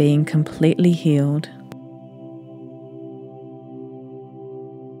being completely healed.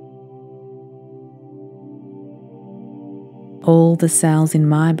 All the cells in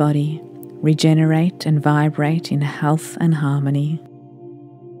my body regenerate and vibrate in health and harmony.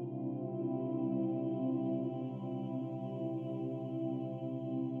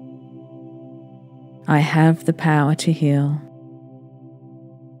 I have the power to heal.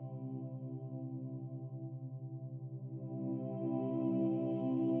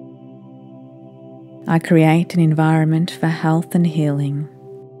 I create an environment for health and healing.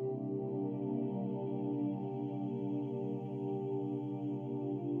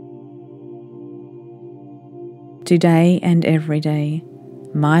 Today and every day,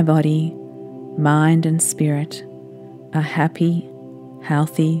 my body, mind and spirit are happy,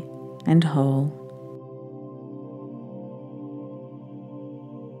 healthy and whole.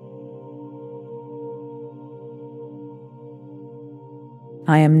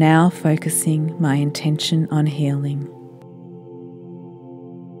 I am now focusing my intention on healing.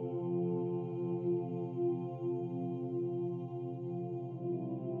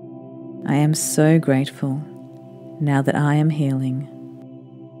 I am so grateful now that I am healing.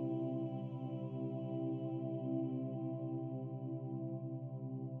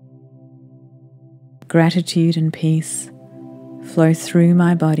 Gratitude and peace flow through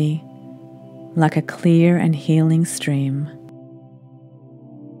my body like a clear and healing stream.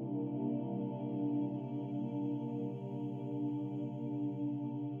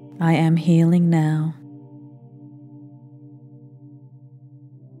 I am healing now.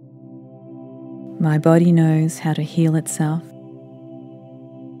 My body knows how to heal itself.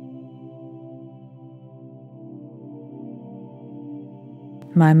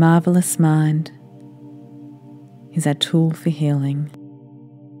 My marvelous mind is a tool for healing.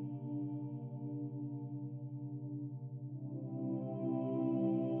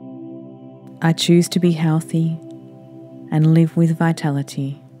 I choose to be healthy and live with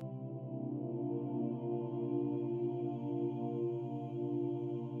vitality.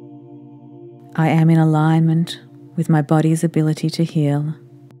 I am in alignment with my body's ability to heal.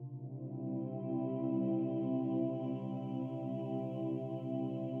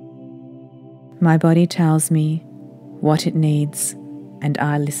 My body tells me what it needs, and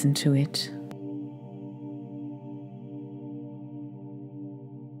I listen to it.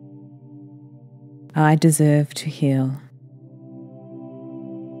 I deserve to heal.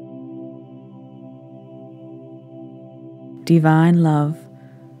 Divine love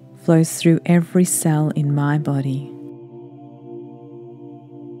flows through every cell in my body.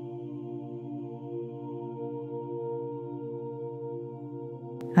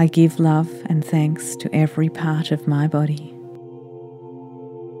 I give love and thanks to every part of my body.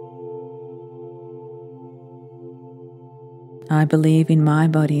 I believe in my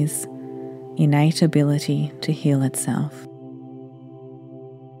body's innate ability to heal itself.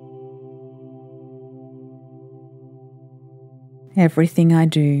 Everything I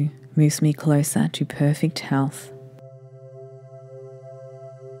do moves me closer to perfect health.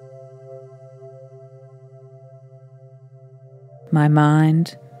 My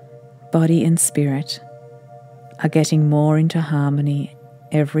mind, body and spirit are getting more into harmony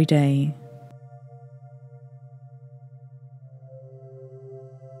every day.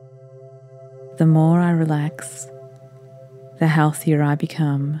 The more I relax, the healthier I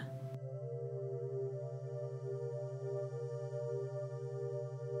become.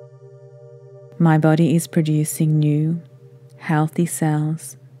 My body is producing new, healthy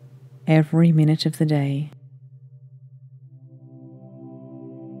cells every minute of the day.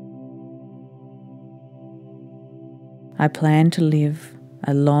 I plan to live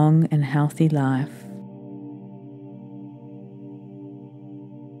a long and healthy life.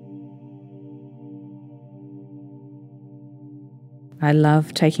 I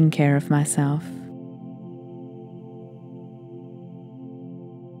love taking care of myself.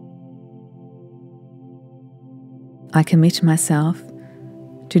 I commit myself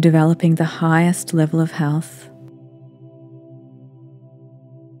to developing the highest level of health.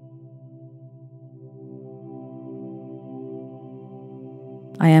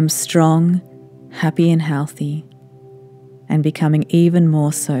 I am strong, happy and healthy, and becoming even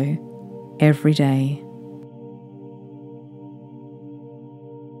more so every day.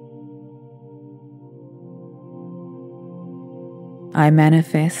 I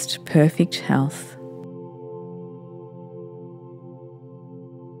manifest perfect health.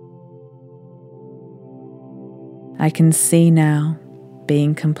 I can see now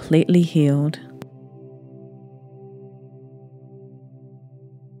being completely healed.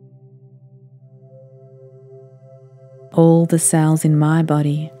 All the cells in my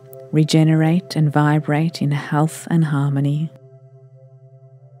body regenerate and vibrate in health and harmony.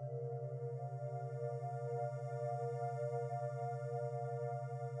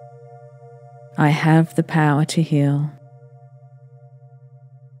 I have the power to heal.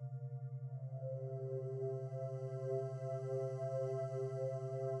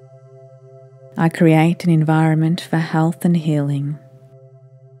 I create an environment for health and healing.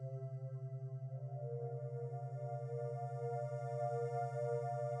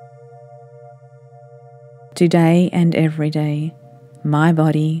 Today and every day, my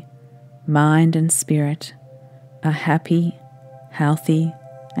body, mind and spirit are happy, healthy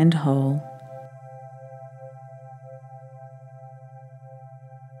and whole.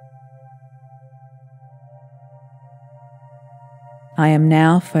 I am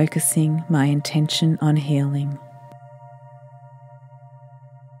now focusing my intention on healing.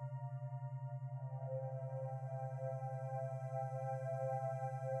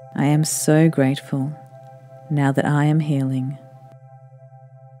 I am so grateful now that I am healing.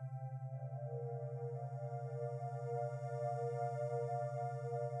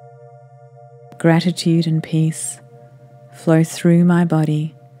 Gratitude and peace flow through my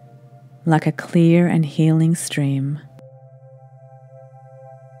body like a clear and healing stream.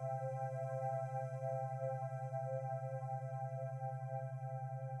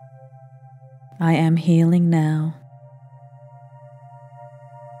 I am healing now.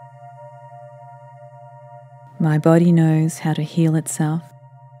 My body knows how to heal itself.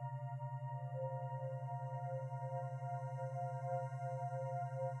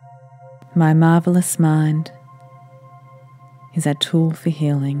 My marvelous mind is a tool for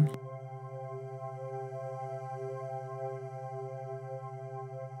healing.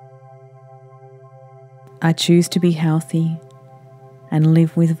 I choose to be healthy and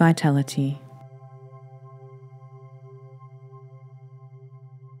live with vitality.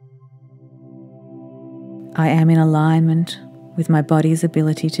 I am in alignment with my body's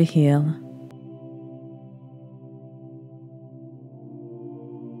ability to heal.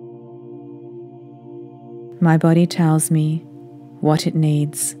 My body tells me what it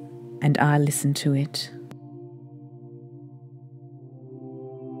needs, and I listen to it.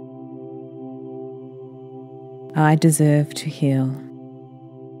 I deserve to heal.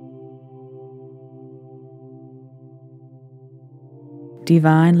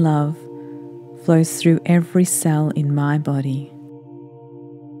 Divine love flows through every cell in my body.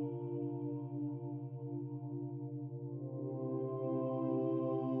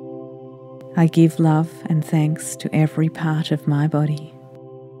 I give love and thanks to every part of my body.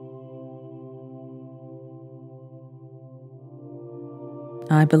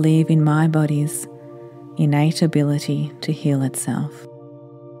 I believe in my body's innate ability to heal itself.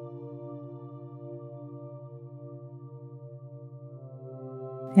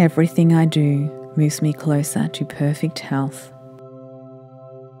 Everything I do moves me closer to perfect health.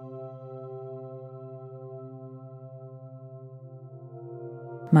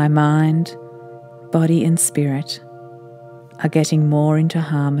 My mind, body and spirit are getting more into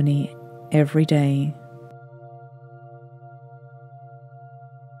harmony every day.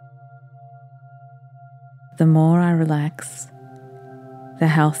 The more I relax, the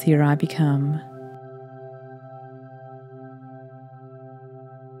healthier I become.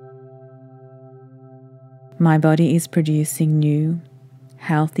 My body is producing new,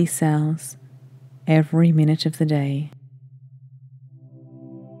 healthy cells every minute of the day.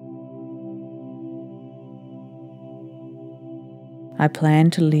 I plan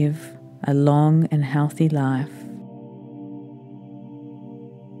to live a long and healthy life.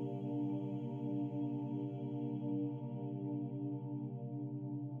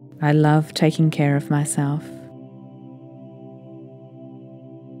 I love taking care of myself.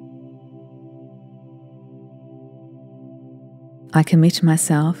 I commit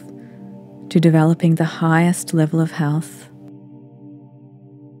myself to developing the highest level of health.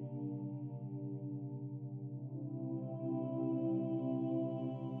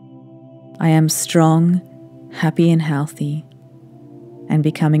 I am strong, happy and healthy, and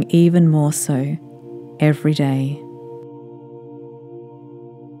becoming even more so every day.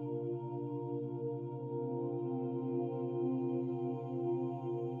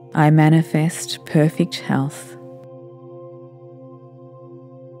 I manifest perfect health.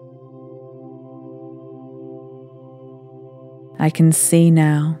 I can see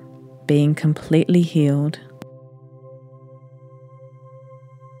now being completely healed.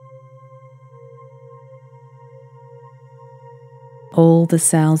 All the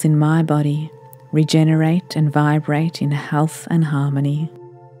cells in my body regenerate and vibrate in health and harmony.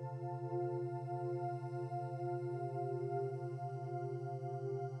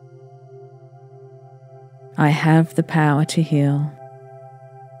 I have the power to heal.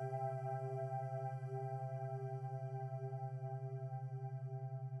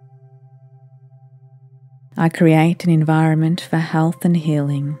 I create an environment for health and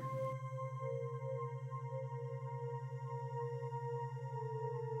healing.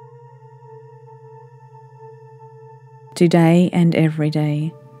 Today and every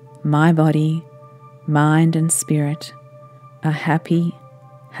day, my body, mind and spirit are happy,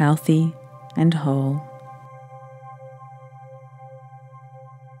 healthy and whole.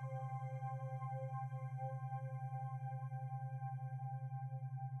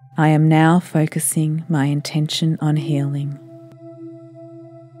 I am now focusing my intention on healing.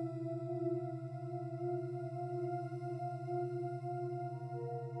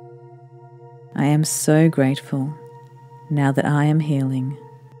 I am so grateful now that I am healing.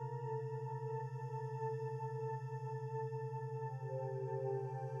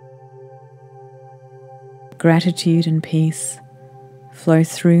 Gratitude and peace flow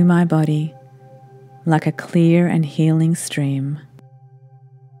through my body like a clear and healing stream.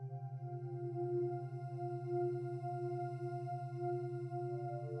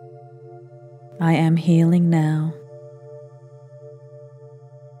 I am healing now.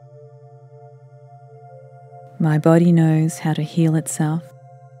 My body knows how to heal itself.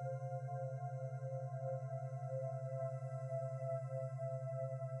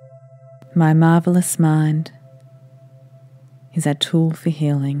 My marvelous mind is a tool for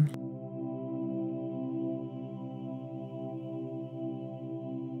healing.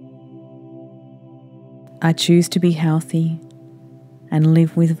 I choose to be healthy and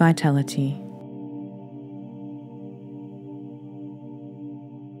live with vitality.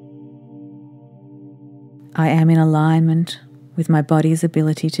 I am in alignment with my body's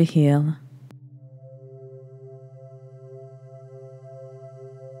ability to heal.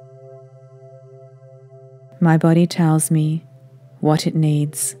 My body tells me what it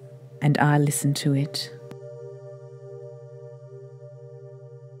needs, and I listen to it.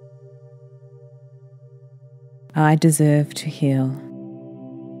 I deserve to heal.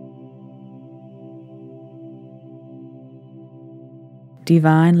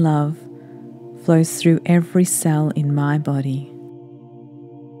 Divine love flows through every cell in my body.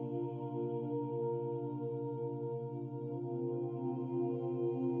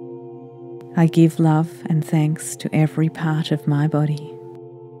 I give love and thanks to every part of my body.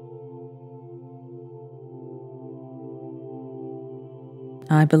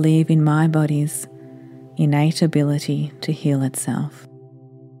 I believe in my body's innate ability to heal itself.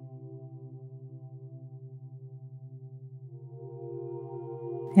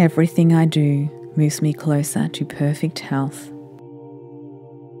 Everything I do moves me closer to perfect health.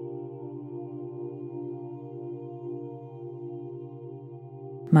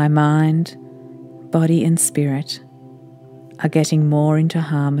 My mind, body and spirit are getting more into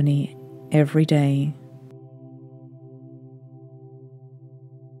harmony every day.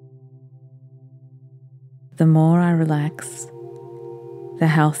 The more I relax, the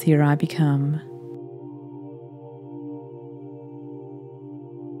healthier I become.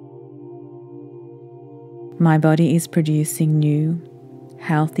 My body is producing new,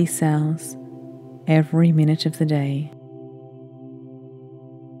 healthy cells every minute of the day.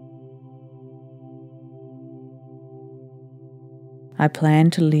 I plan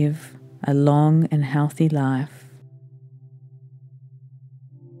to live a long and healthy life.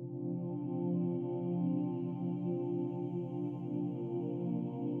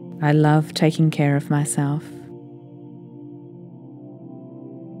 I love taking care of myself.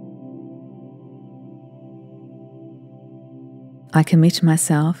 I commit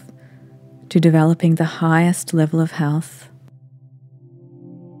myself to developing the highest level of health.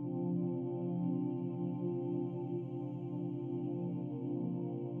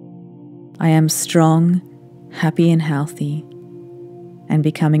 I am strong, happy and healthy, and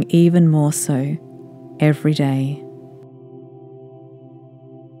becoming even more so every day.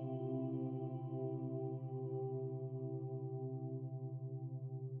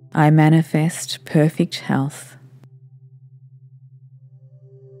 I manifest perfect health.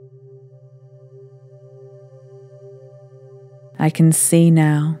 I can see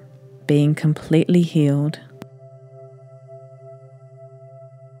now being completely healed.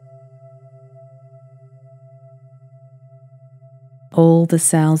 All the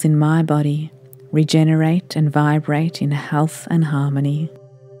cells in my body regenerate and vibrate in health and harmony.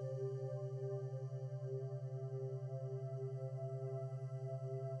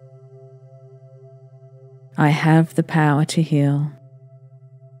 I have the power to heal.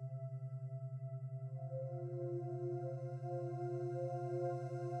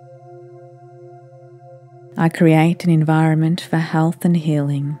 I create an environment for health and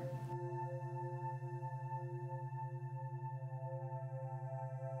healing.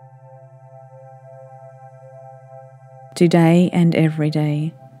 Today and every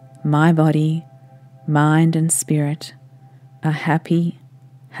day, my body, mind and spirit are happy,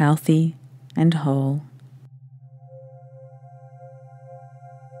 healthy and whole.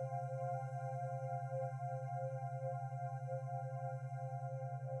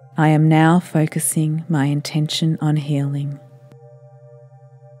 I am now focusing my intention on healing.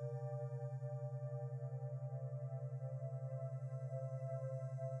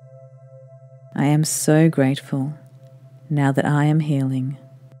 I am so grateful now that I am healing.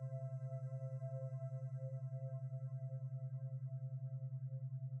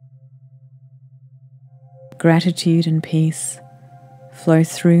 Gratitude and peace flow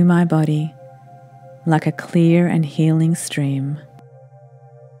through my body like a clear and healing stream.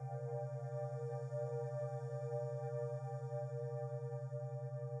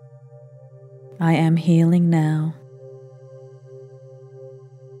 I am healing now.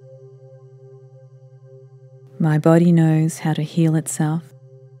 My body knows how to heal itself.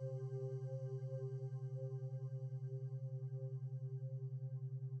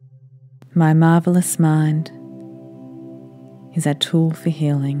 My marvelous mind is a tool for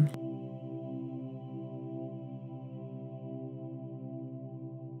healing.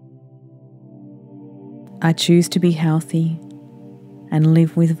 I choose to be healthy and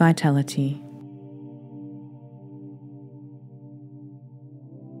live with vitality.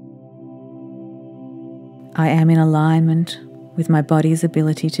 I am in alignment with my body's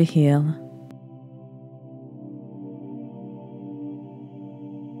ability to heal.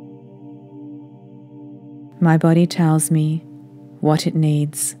 My body tells me what it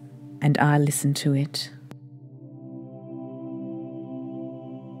needs, and I listen to it.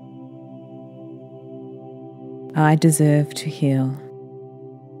 I deserve to heal.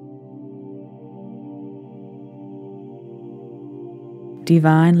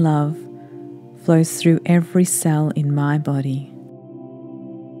 Divine love flows through every cell in my body.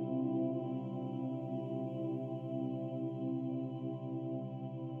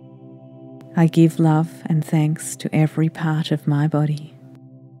 I give love and thanks to every part of my body.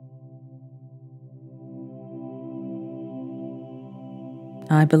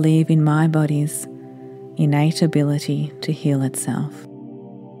 I believe in my body's innate ability to heal itself.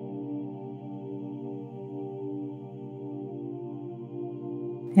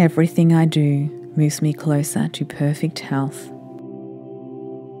 Everything I do moves me closer to perfect health.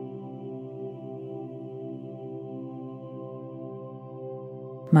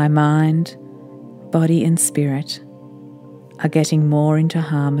 My mind, body and spirit are getting more into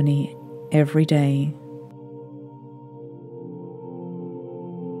harmony every day.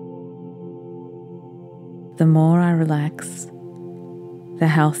 The more I relax, the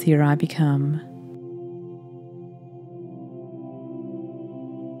healthier I become.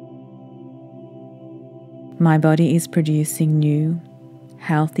 My body is producing new,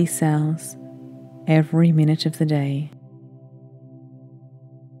 healthy cells every minute of the day.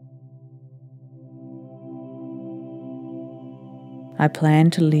 I plan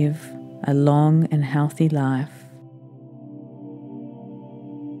to live a long and healthy life.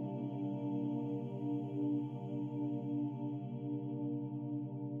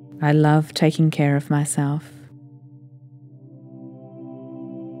 I love taking care of myself.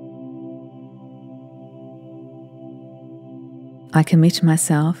 I commit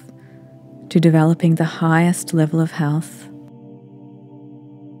myself to developing the highest level of health.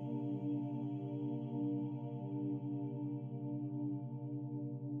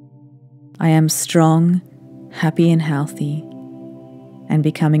 I am strong, happy and healthy, and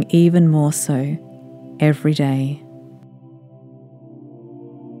becoming even more so every day.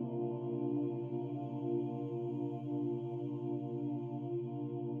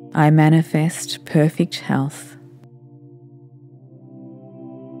 I manifest perfect health.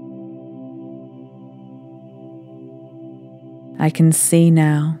 I can see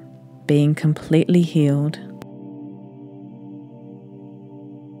now being completely healed.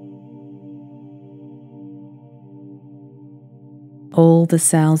 All the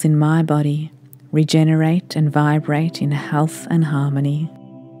cells in my body regenerate and vibrate in health and harmony.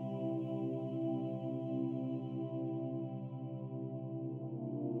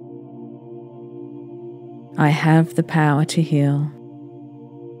 I have the power to heal.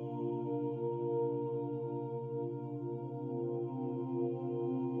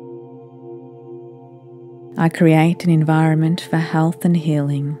 I create an environment for health and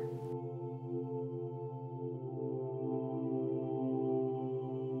healing.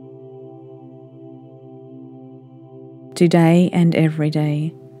 Today and every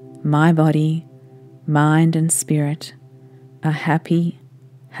day, my body, mind and spirit are happy,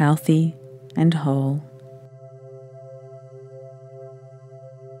 healthy and whole.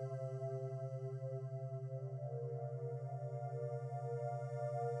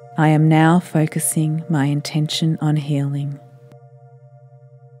 I am now focusing my intention on healing.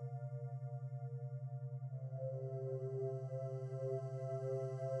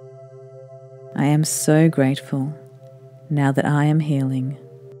 I am so grateful now that I am healing.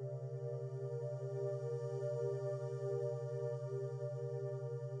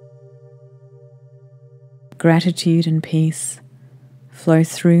 Gratitude and peace flow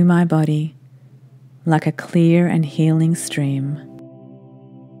through my body like a clear and healing stream.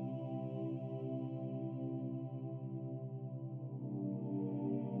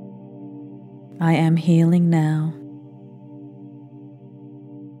 I am healing now.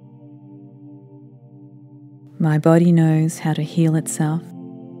 My body knows how to heal itself.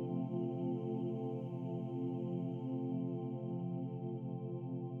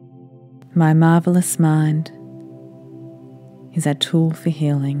 My marvelous mind is a tool for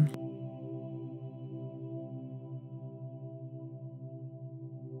healing.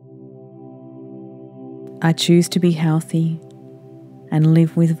 I choose to be healthy and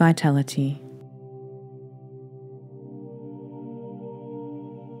live with vitality.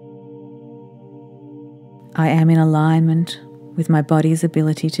 I am in alignment with my body's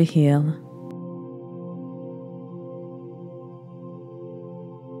ability to heal.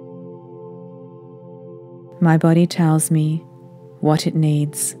 My body tells me what it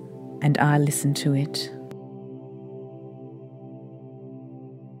needs, and I listen to it.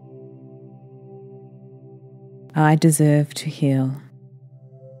 I deserve to heal.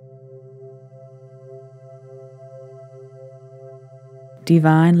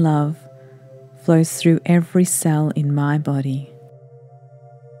 Divine love flows through every cell in my body.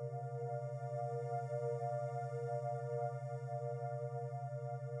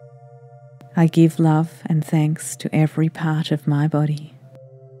 I give love and thanks to every part of my body.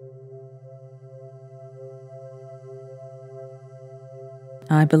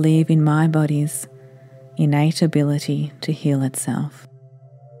 I believe in my body's innate ability to heal itself.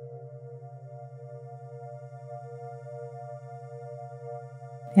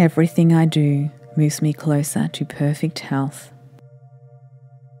 Everything I do moves me closer to perfect health.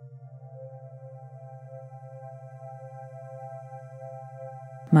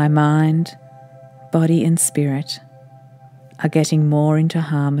 My mind, body and spirit are getting more into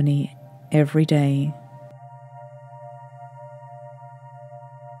harmony every day.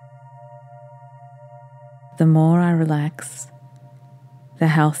 The more I relax, the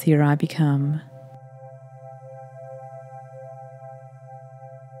healthier I become.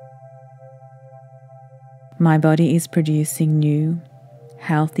 My body is producing new,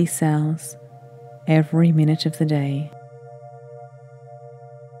 healthy cells every minute of the day.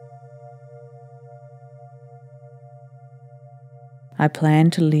 I plan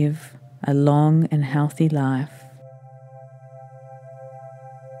to live a long and healthy life.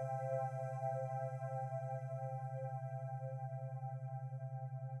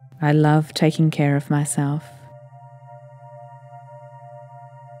 I love taking care of myself.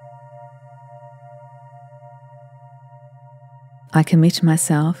 I commit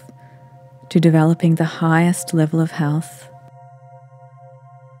myself to developing the highest level of health.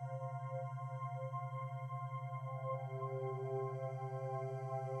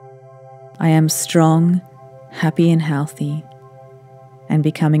 I am strong, happy and healthy, and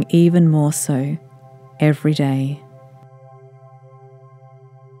becoming even more so every day.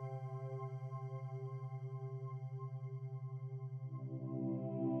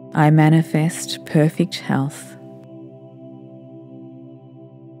 I manifest perfect health.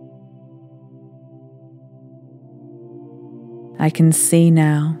 I can see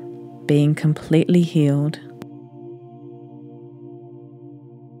now being completely healed.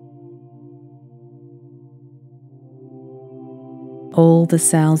 All the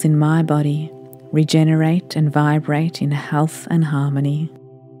cells in my body regenerate and vibrate in health and harmony.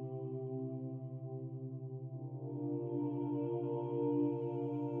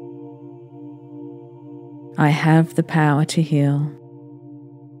 I have the power to heal.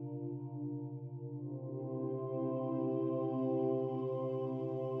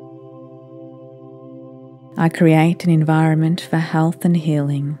 I create an environment for health and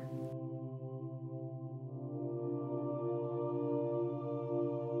healing.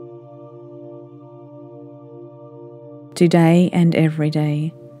 Today and every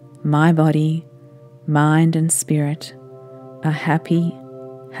day, my body, mind and spirit are happy,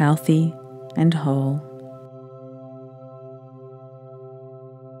 healthy and whole.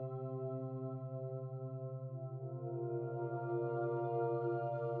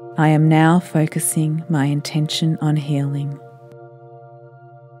 I am now focusing my intention on healing.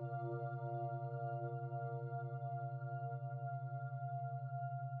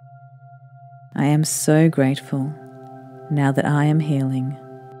 I am so grateful now that I am healing.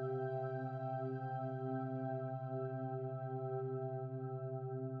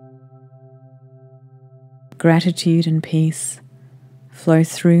 Gratitude and peace flow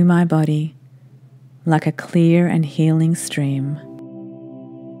through my body like a clear and healing stream.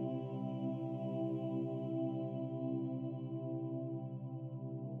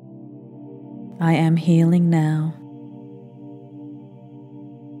 I am healing now.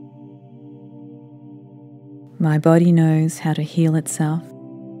 My body knows how to heal itself.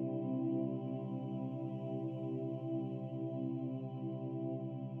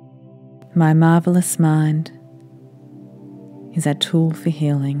 My marvelous mind is a tool for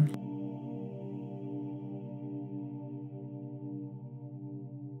healing.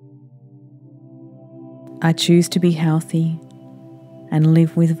 I choose to be healthy and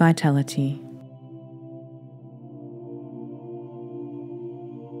live with vitality.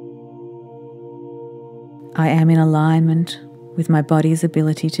 I am in alignment with my body's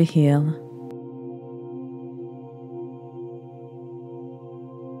ability to heal.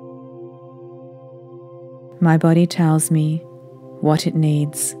 My body tells me what it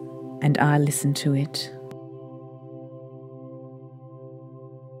needs, and I listen to it.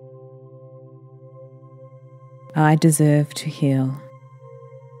 I deserve to heal.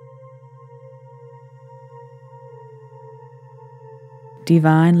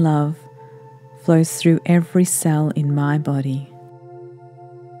 Divine love flows through every cell in my body.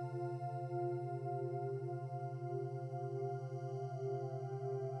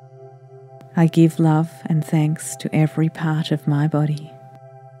 I give love and thanks to every part of my body.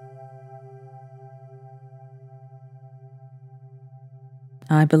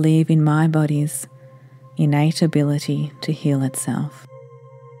 I believe in my body's innate ability to heal itself.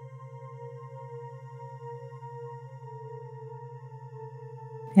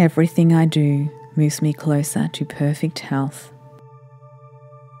 Everything I do moves me closer to perfect health.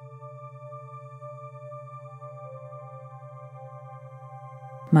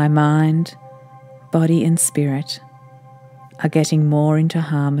 My mind, body and spirit are getting more into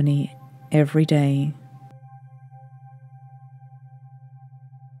harmony every day.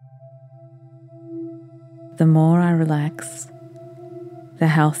 The more I relax, the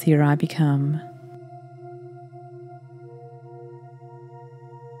healthier I become.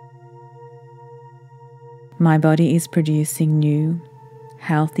 My body is producing new,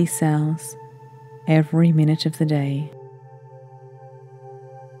 healthy cells every minute of the day.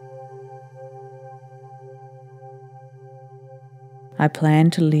 I plan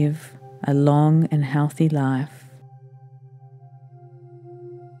to live a long and healthy life.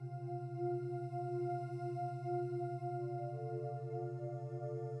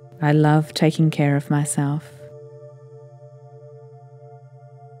 I love taking care of myself.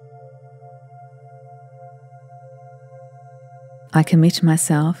 I commit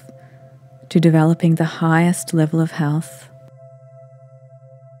myself to developing the highest level of health.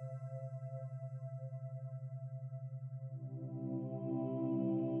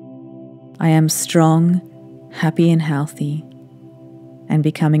 I am strong, happy and healthy, and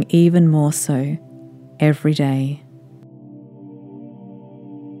becoming even more so every day.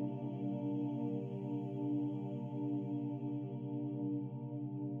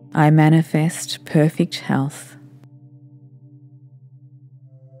 I manifest perfect health.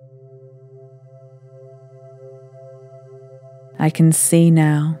 I can see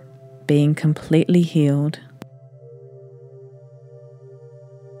now being completely healed.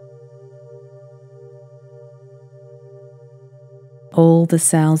 All the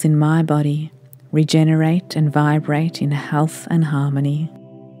cells in my body regenerate and vibrate in health and harmony.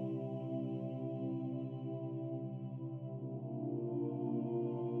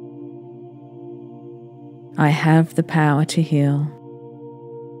 I have the power to heal.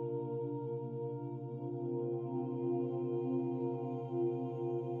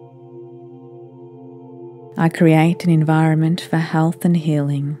 I create an environment for health and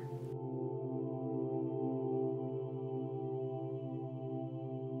healing.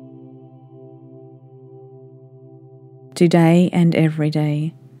 Today and every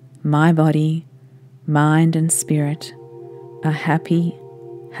day, my body, mind and spirit are happy,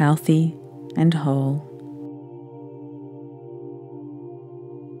 healthy and whole.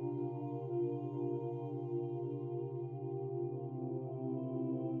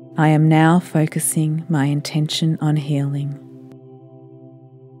 I am now focusing my intention on healing.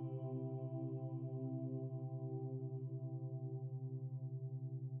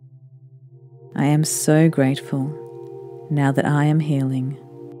 I am so grateful now that I am healing.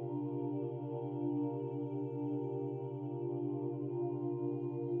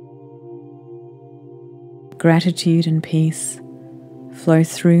 Gratitude and peace flow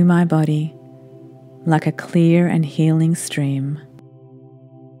through my body like a clear and healing stream.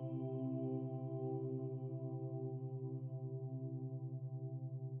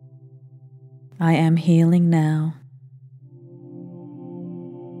 I am healing now.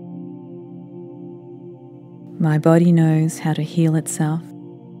 My body knows how to heal itself.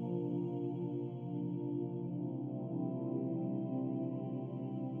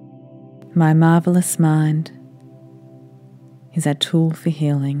 My marvelous mind is a tool for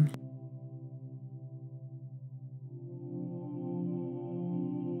healing.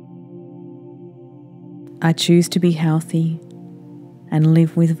 I choose to be healthy and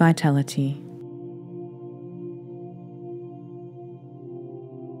live with vitality.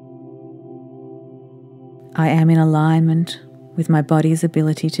 I am in alignment with my body's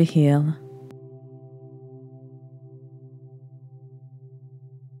ability to heal.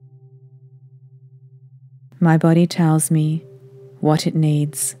 My body tells me what it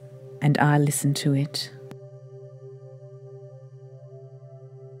needs, and I listen to it.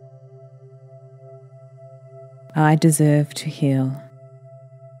 I deserve to heal.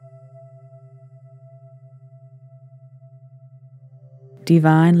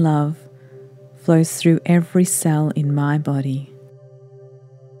 Divine love flows through every cell in my body.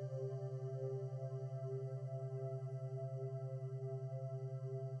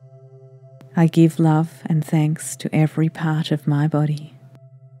 I give love and thanks to every part of my body.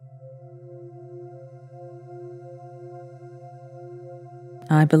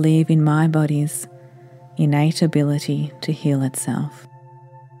 I believe in my body's innate ability to heal itself.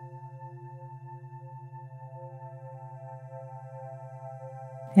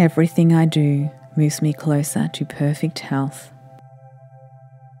 Everything I do moves me closer to perfect health.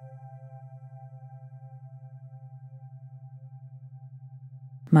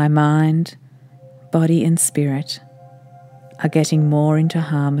 My mind, body and spirit are getting more into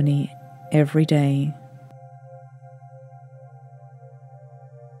harmony every day.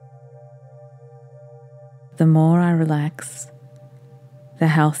 The more I relax, the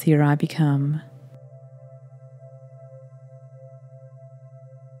healthier I become.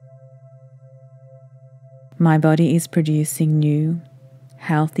 My body is producing new,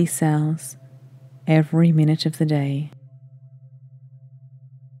 healthy cells every minute of the day.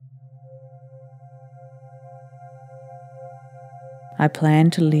 I plan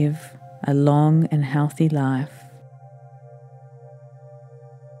to live a long and healthy life.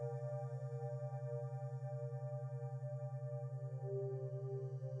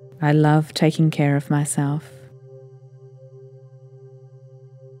 I love taking care of myself.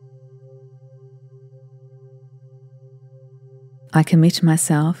 I commit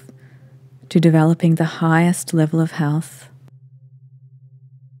myself to developing the highest level of health.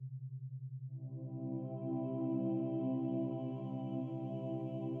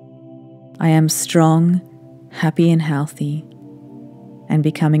 I am strong, happy and healthy, and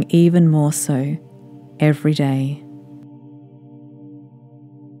becoming even more so every day.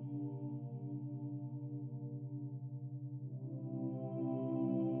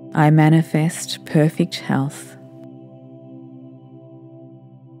 I manifest perfect health.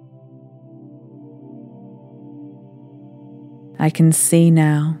 I can see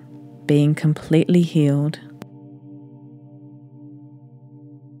now being completely healed.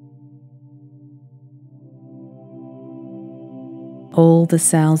 All the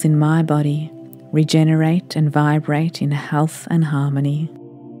cells in my body regenerate and vibrate in health and harmony.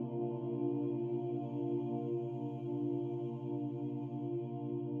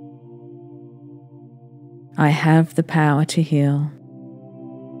 I have the power to heal.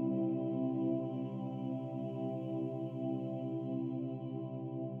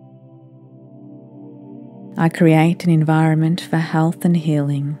 I create an environment for health and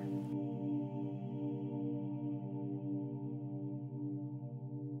healing.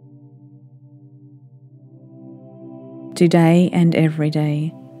 Today and every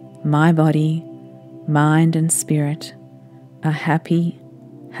day, my body, mind and spirit are happy,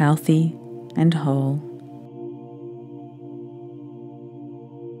 healthy and whole.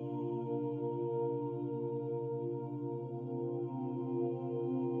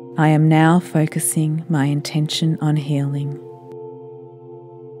 I am now focusing my intention on healing.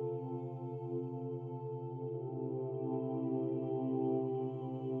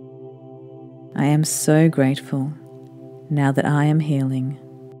 I am so grateful now that I am healing.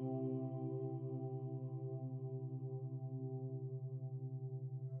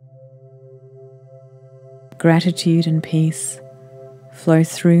 Gratitude and peace flow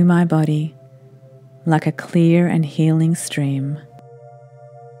through my body like a clear and healing stream.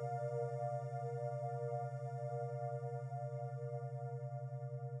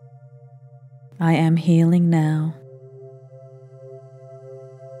 I am healing now.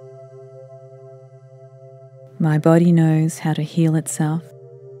 My body knows how to heal itself.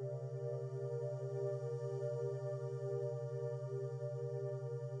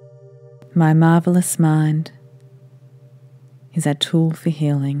 My marvelous mind is a tool for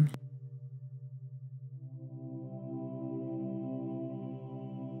healing.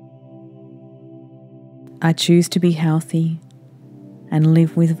 I choose to be healthy and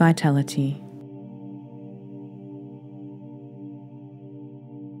live with vitality.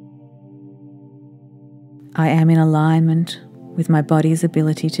 I am in alignment with my body's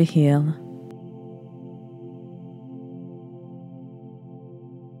ability to heal.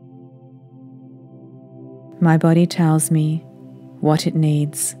 My body tells me what it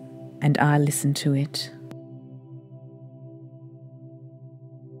needs, and I listen to it.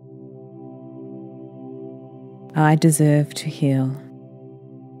 I deserve to heal.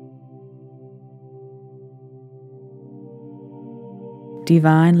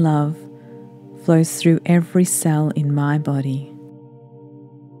 Divine love flows through every cell in my body.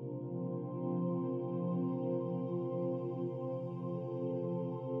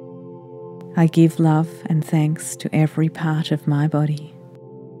 I give love and thanks to every part of my body.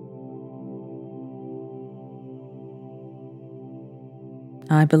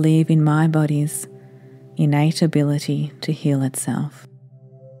 I believe in my body's innate ability to heal itself.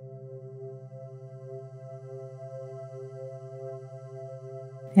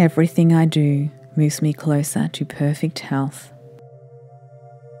 Everything I do moves me closer to perfect health.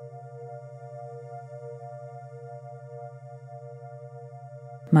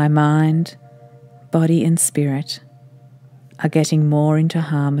 My mind, body and spirit are getting more into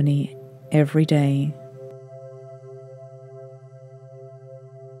harmony every day.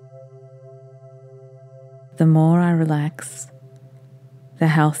 The more I relax, the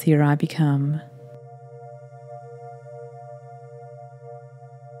healthier I become.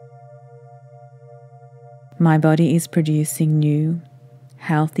 My body is producing new,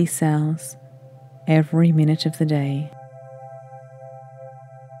 healthy cells every minute of the day.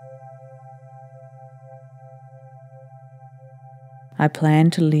 I plan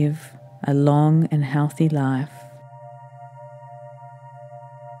to live a long and healthy life.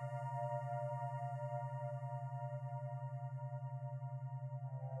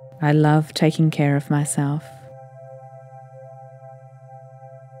 I love taking care of myself.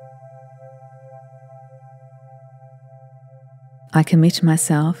 I commit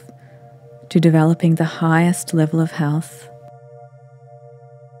myself to developing the highest level of health.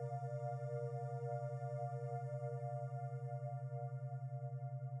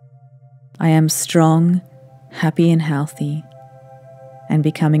 I am strong, happy and healthy, and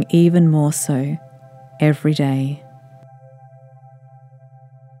becoming even more so every day.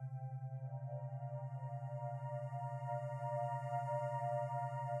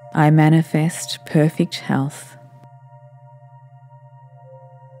 I manifest perfect health.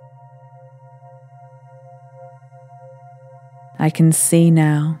 I can see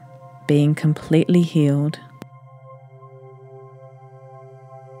now being completely healed.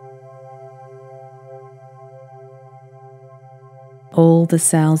 All the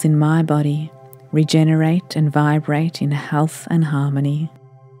cells in my body regenerate and vibrate in health and harmony.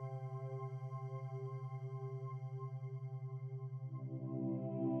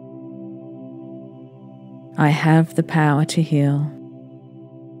 I have the power to heal.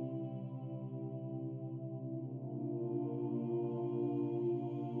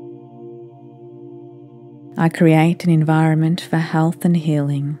 I create an environment for health and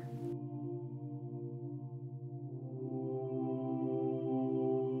healing.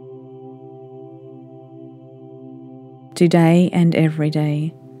 Today and every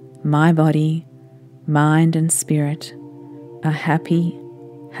day, my body, mind and spirit are happy,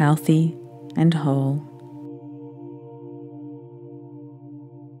 healthy and whole.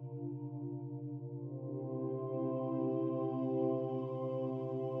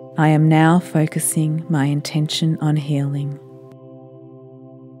 I am now focusing my intention on healing.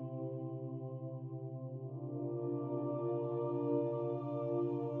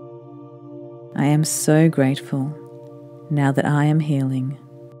 I am so grateful now that I am healing.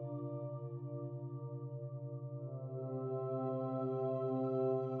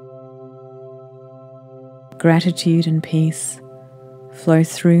 Gratitude and peace flow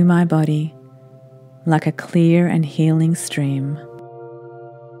through my body like a clear and healing stream.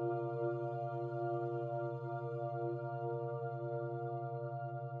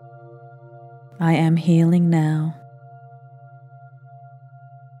 I am healing now.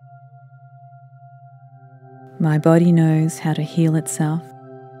 My body knows how to heal itself.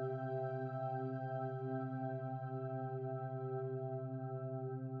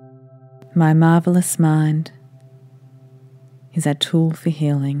 My marvelous mind is a tool for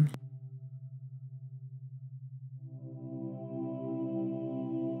healing.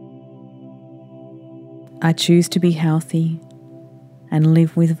 I choose to be healthy and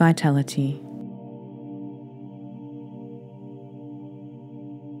live with vitality.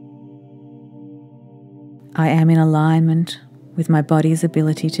 I am in alignment with my body's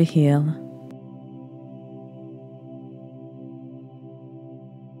ability to heal.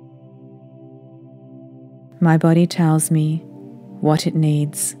 My body tells me what it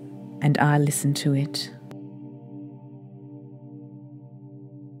needs, and I listen to it.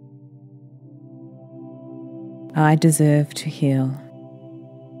 I deserve to heal.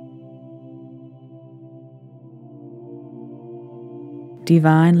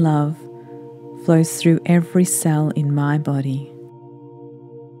 Divine love flows through every cell in my body.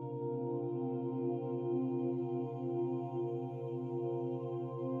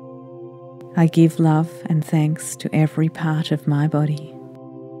 I give love and thanks to every part of my body.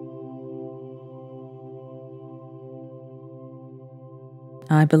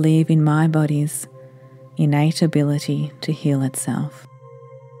 I believe in my body's innate ability to heal itself.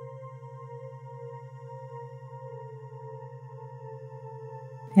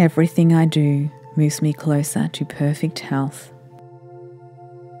 Everything I do moves me closer to perfect health.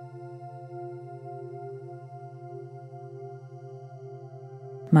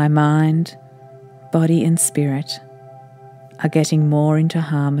 My mind, body and spirit are getting more into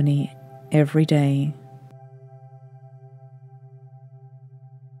harmony every day.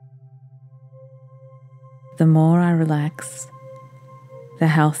 The more I relax, the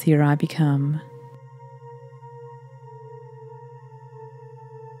healthier I become.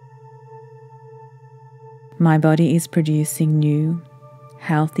 My body is producing new,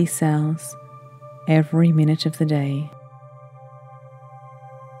 healthy cells every minute of the day.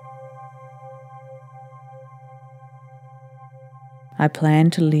 I plan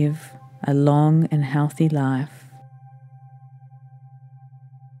to live a long and healthy life.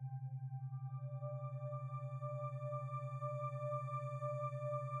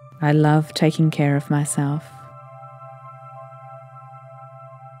 I love taking care of myself.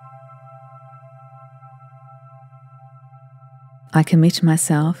 I commit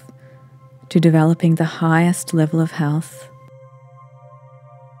myself to developing the highest level of health.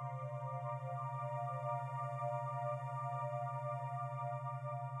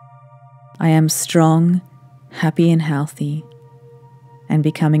 I am strong, happy and healthy, and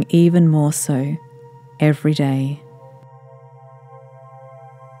becoming even more so every day.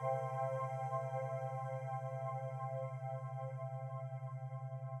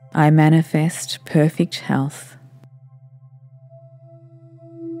 I manifest perfect health.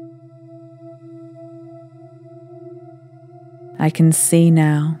 I can see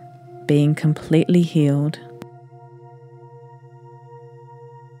now being completely healed.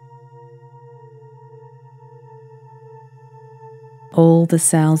 All the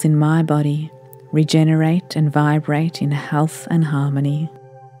cells in my body regenerate and vibrate in health and harmony.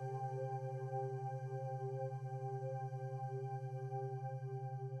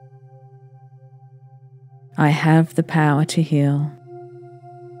 I have the power to heal.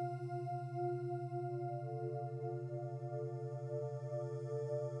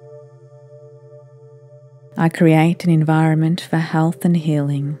 I create an environment for health and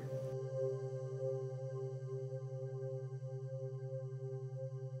healing.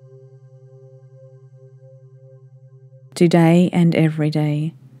 Today and every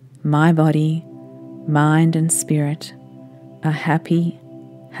day, my body, mind and spirit are happy,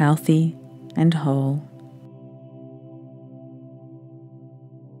 healthy and whole.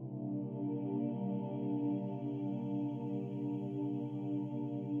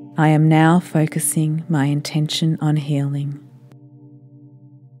 I am now focusing my intention on healing.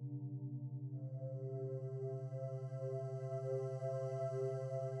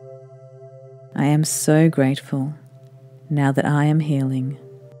 I am so grateful now that I am healing.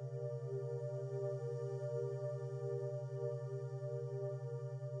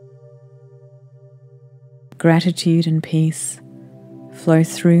 Gratitude and peace flow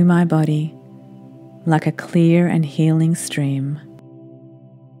through my body like a clear and healing stream.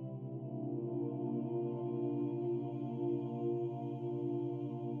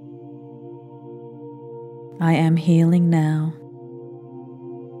 I am healing now.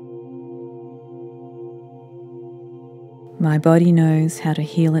 My body knows how to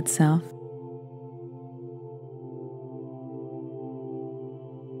heal itself.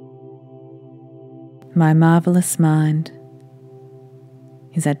 My marvelous mind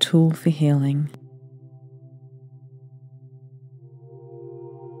is a tool for healing.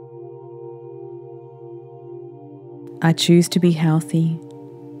 I choose to be healthy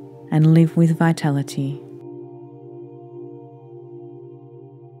and live with vitality.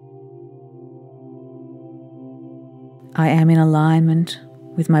 I am in alignment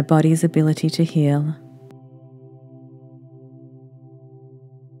with my body's ability to heal.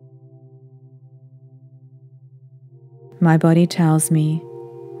 My body tells me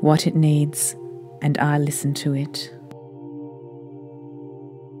what it needs, and I listen to it.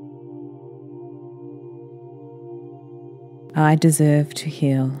 I deserve to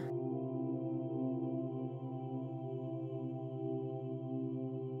heal.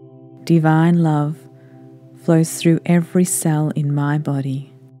 Divine love flows through every cell in my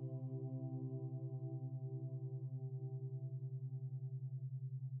body.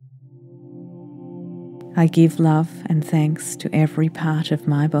 I give love and thanks to every part of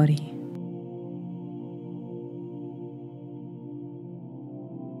my body.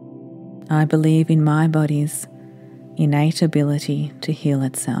 I believe in my body's innate ability to heal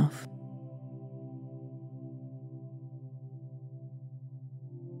itself.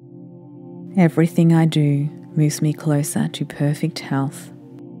 Everything I do moves me closer to perfect health.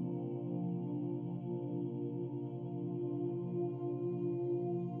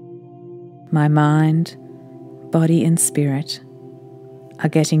 My mind, body and spirit are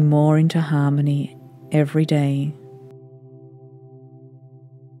getting more into harmony every day.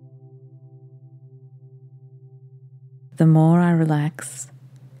 The more I relax,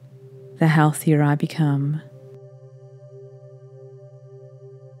 the healthier I become.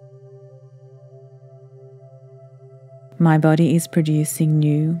 My body is producing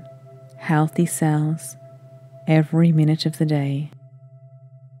new, healthy cells every minute of the day.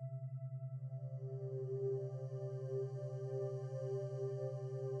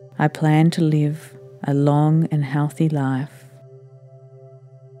 I plan to live a long and healthy life.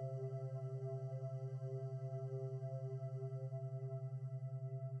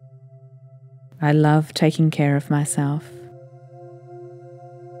 I love taking care of myself.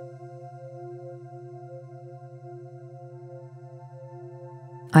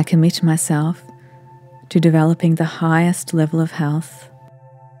 I commit myself to developing the highest level of health.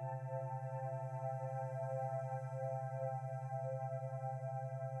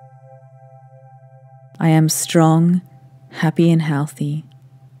 I am strong, happy and healthy,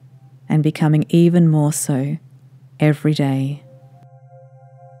 and becoming even more so every day.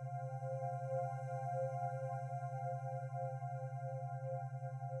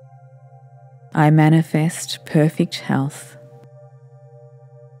 I manifest perfect health.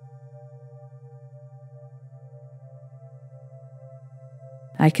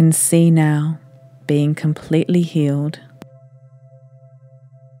 I can see now being completely healed.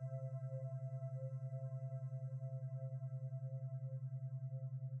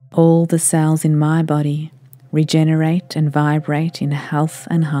 All the cells in my body regenerate and vibrate in health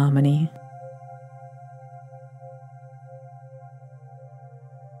and harmony.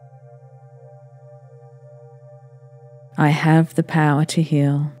 I have the power to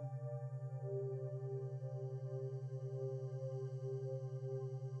heal.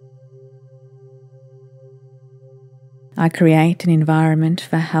 I create an environment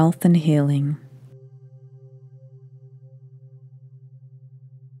for health and healing.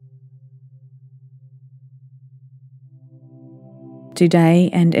 Today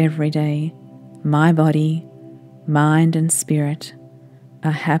and every day, my body, mind and spirit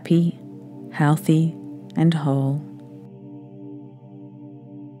are happy, healthy and whole.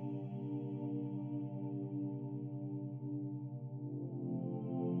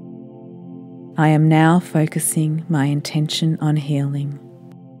 I am now focusing my intention on healing.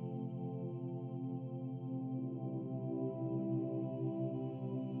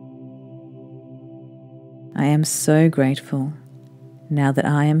 I am so grateful now that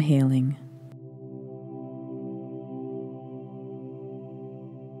I am healing.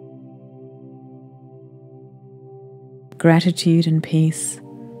 Gratitude and peace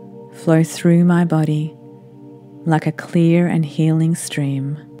flow through my body like a clear and healing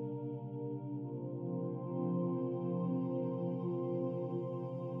stream.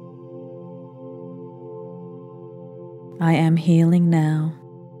 I am healing now.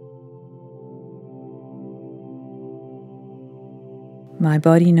 My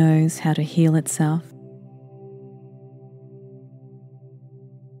body knows how to heal itself.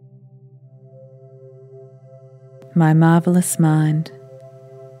 My marvelous mind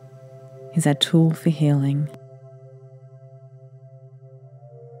is a tool for healing.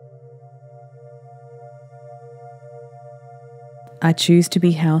 I choose to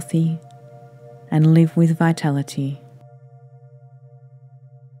be healthy and live with vitality.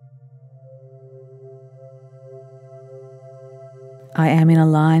 I am in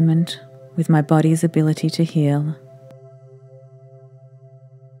alignment with my body's ability to heal.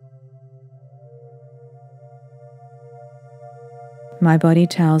 My body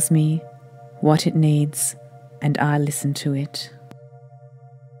tells me what it needs, and I listen to it.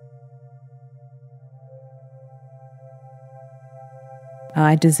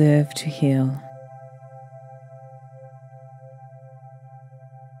 I deserve to heal.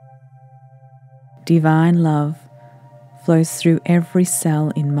 Divine love flows through every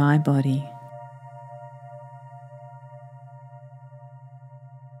cell in my body.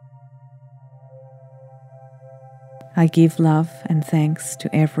 I give love and thanks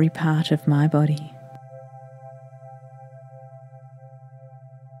to every part of my body.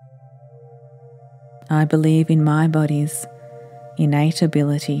 I believe in my body's innate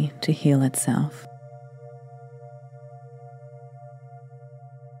ability to heal itself.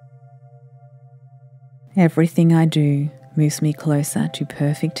 Everything I do moves me closer to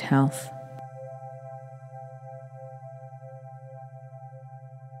perfect health.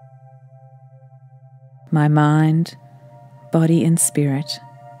 My mind, body and spirit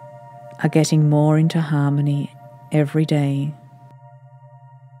are getting more into harmony every day.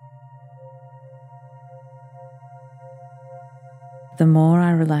 The more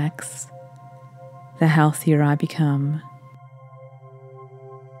I relax, the healthier I become.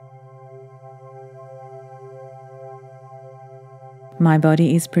 My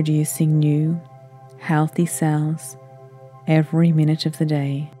body is producing new, healthy cells every minute of the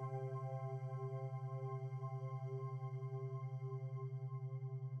day.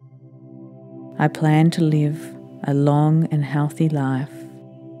 I plan to live a long and healthy life.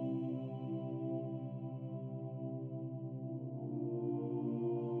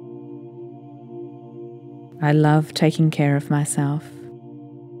 I love taking care of myself.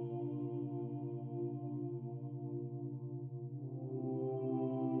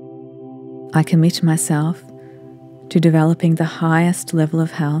 I commit myself to developing the highest level of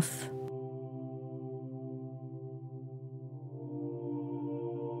health.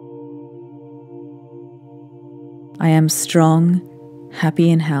 I am strong, happy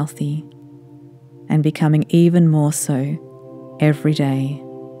and healthy, and becoming even more so every day.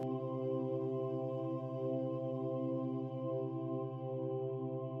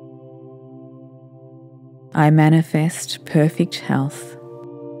 I manifest perfect health.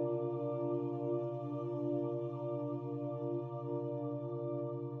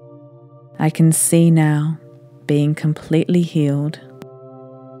 I can see now being completely healed.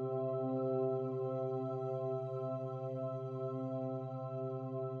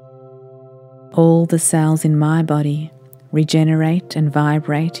 All the cells in my body regenerate and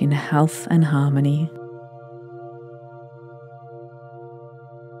vibrate in health and harmony.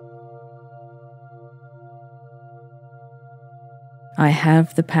 I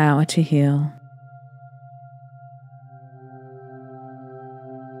have the power to heal.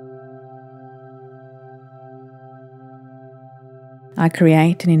 I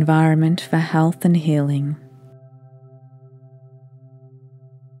create an environment for health and healing.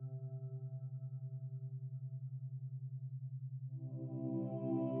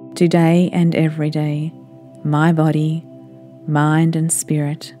 Today and every day, my body, mind and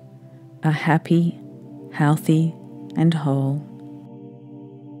spirit are happy, healthy and whole.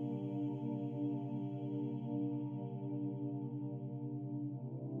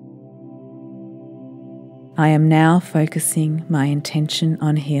 I am now focusing my intention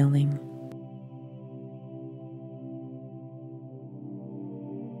on healing.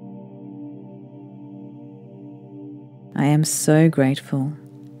 I am so grateful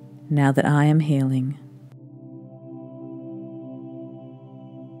now that I am healing.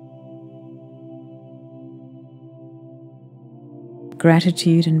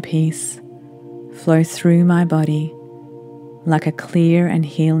 Gratitude and peace flow through my body like a clear and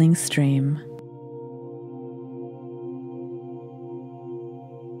healing stream.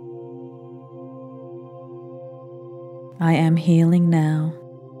 I am healing now.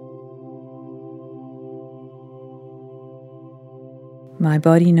 My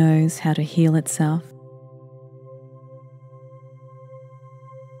body knows how to heal itself.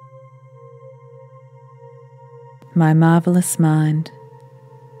 My marvelous mind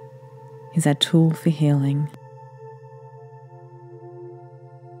is a tool for healing.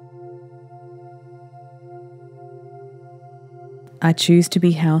 I choose to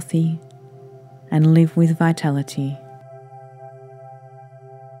be healthy and live with vitality.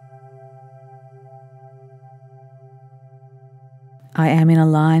 I am in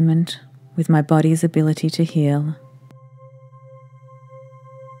alignment with my body's ability to heal.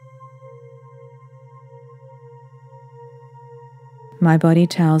 My body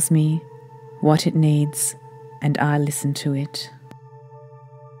tells me what it needs, and I listen to it.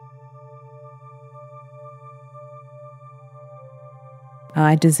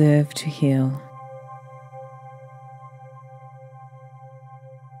 I deserve to heal.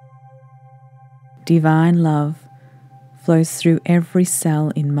 Divine love flows through every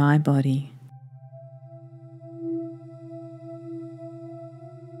cell in my body.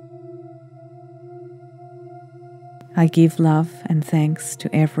 I give love and thanks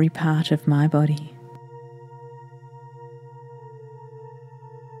to every part of my body.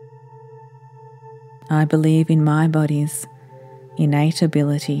 I believe in my body's innate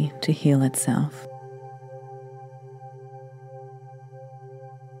ability to heal itself.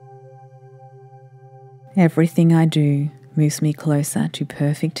 Everything I do moves me closer to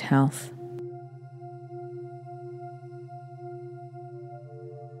perfect health.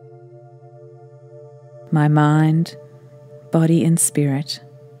 My mind, body and spirit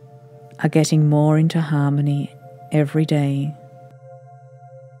are getting more into harmony every day.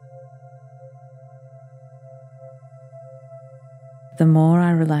 The more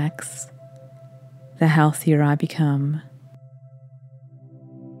I relax, the healthier I become.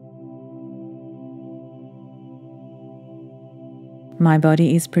 My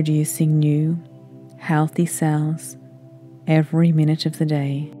body is producing new, healthy cells every minute of the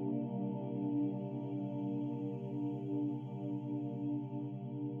day.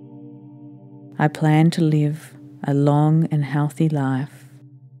 I plan to live a long and healthy life.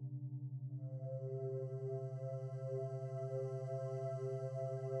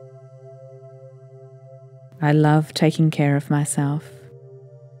 I love taking care of myself.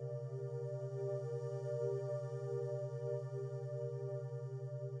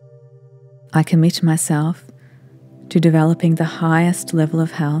 I commit myself to developing the highest level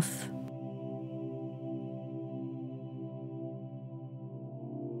of health.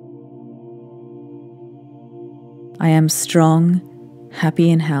 I am strong, happy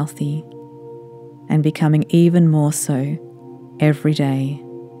and healthy, and becoming even more so every day.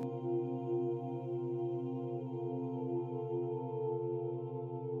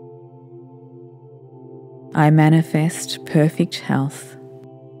 I manifest perfect health.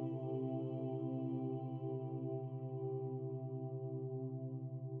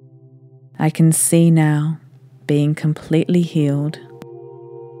 I can see now being completely healed.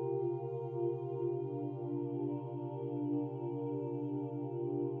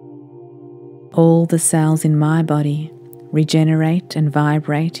 All the cells in my body regenerate and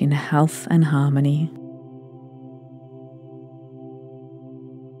vibrate in health and harmony.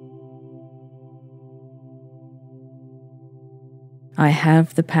 I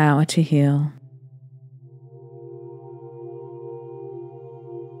have the power to heal.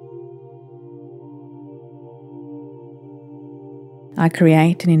 I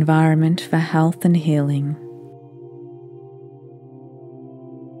create an environment for health and healing.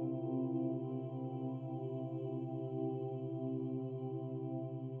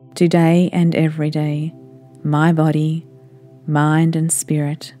 Today and every day, my body, mind and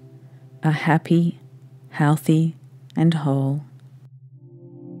spirit are happy, healthy and whole.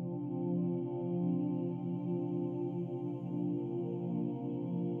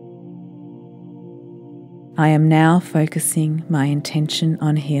 I am now focusing my intention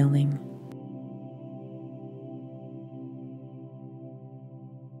on healing.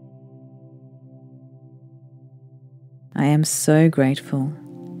 I am so grateful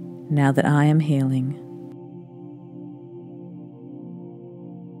now that I am healing.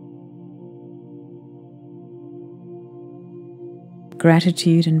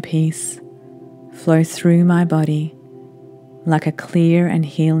 Gratitude and peace flow through my body like a clear and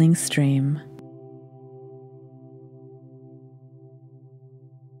healing stream.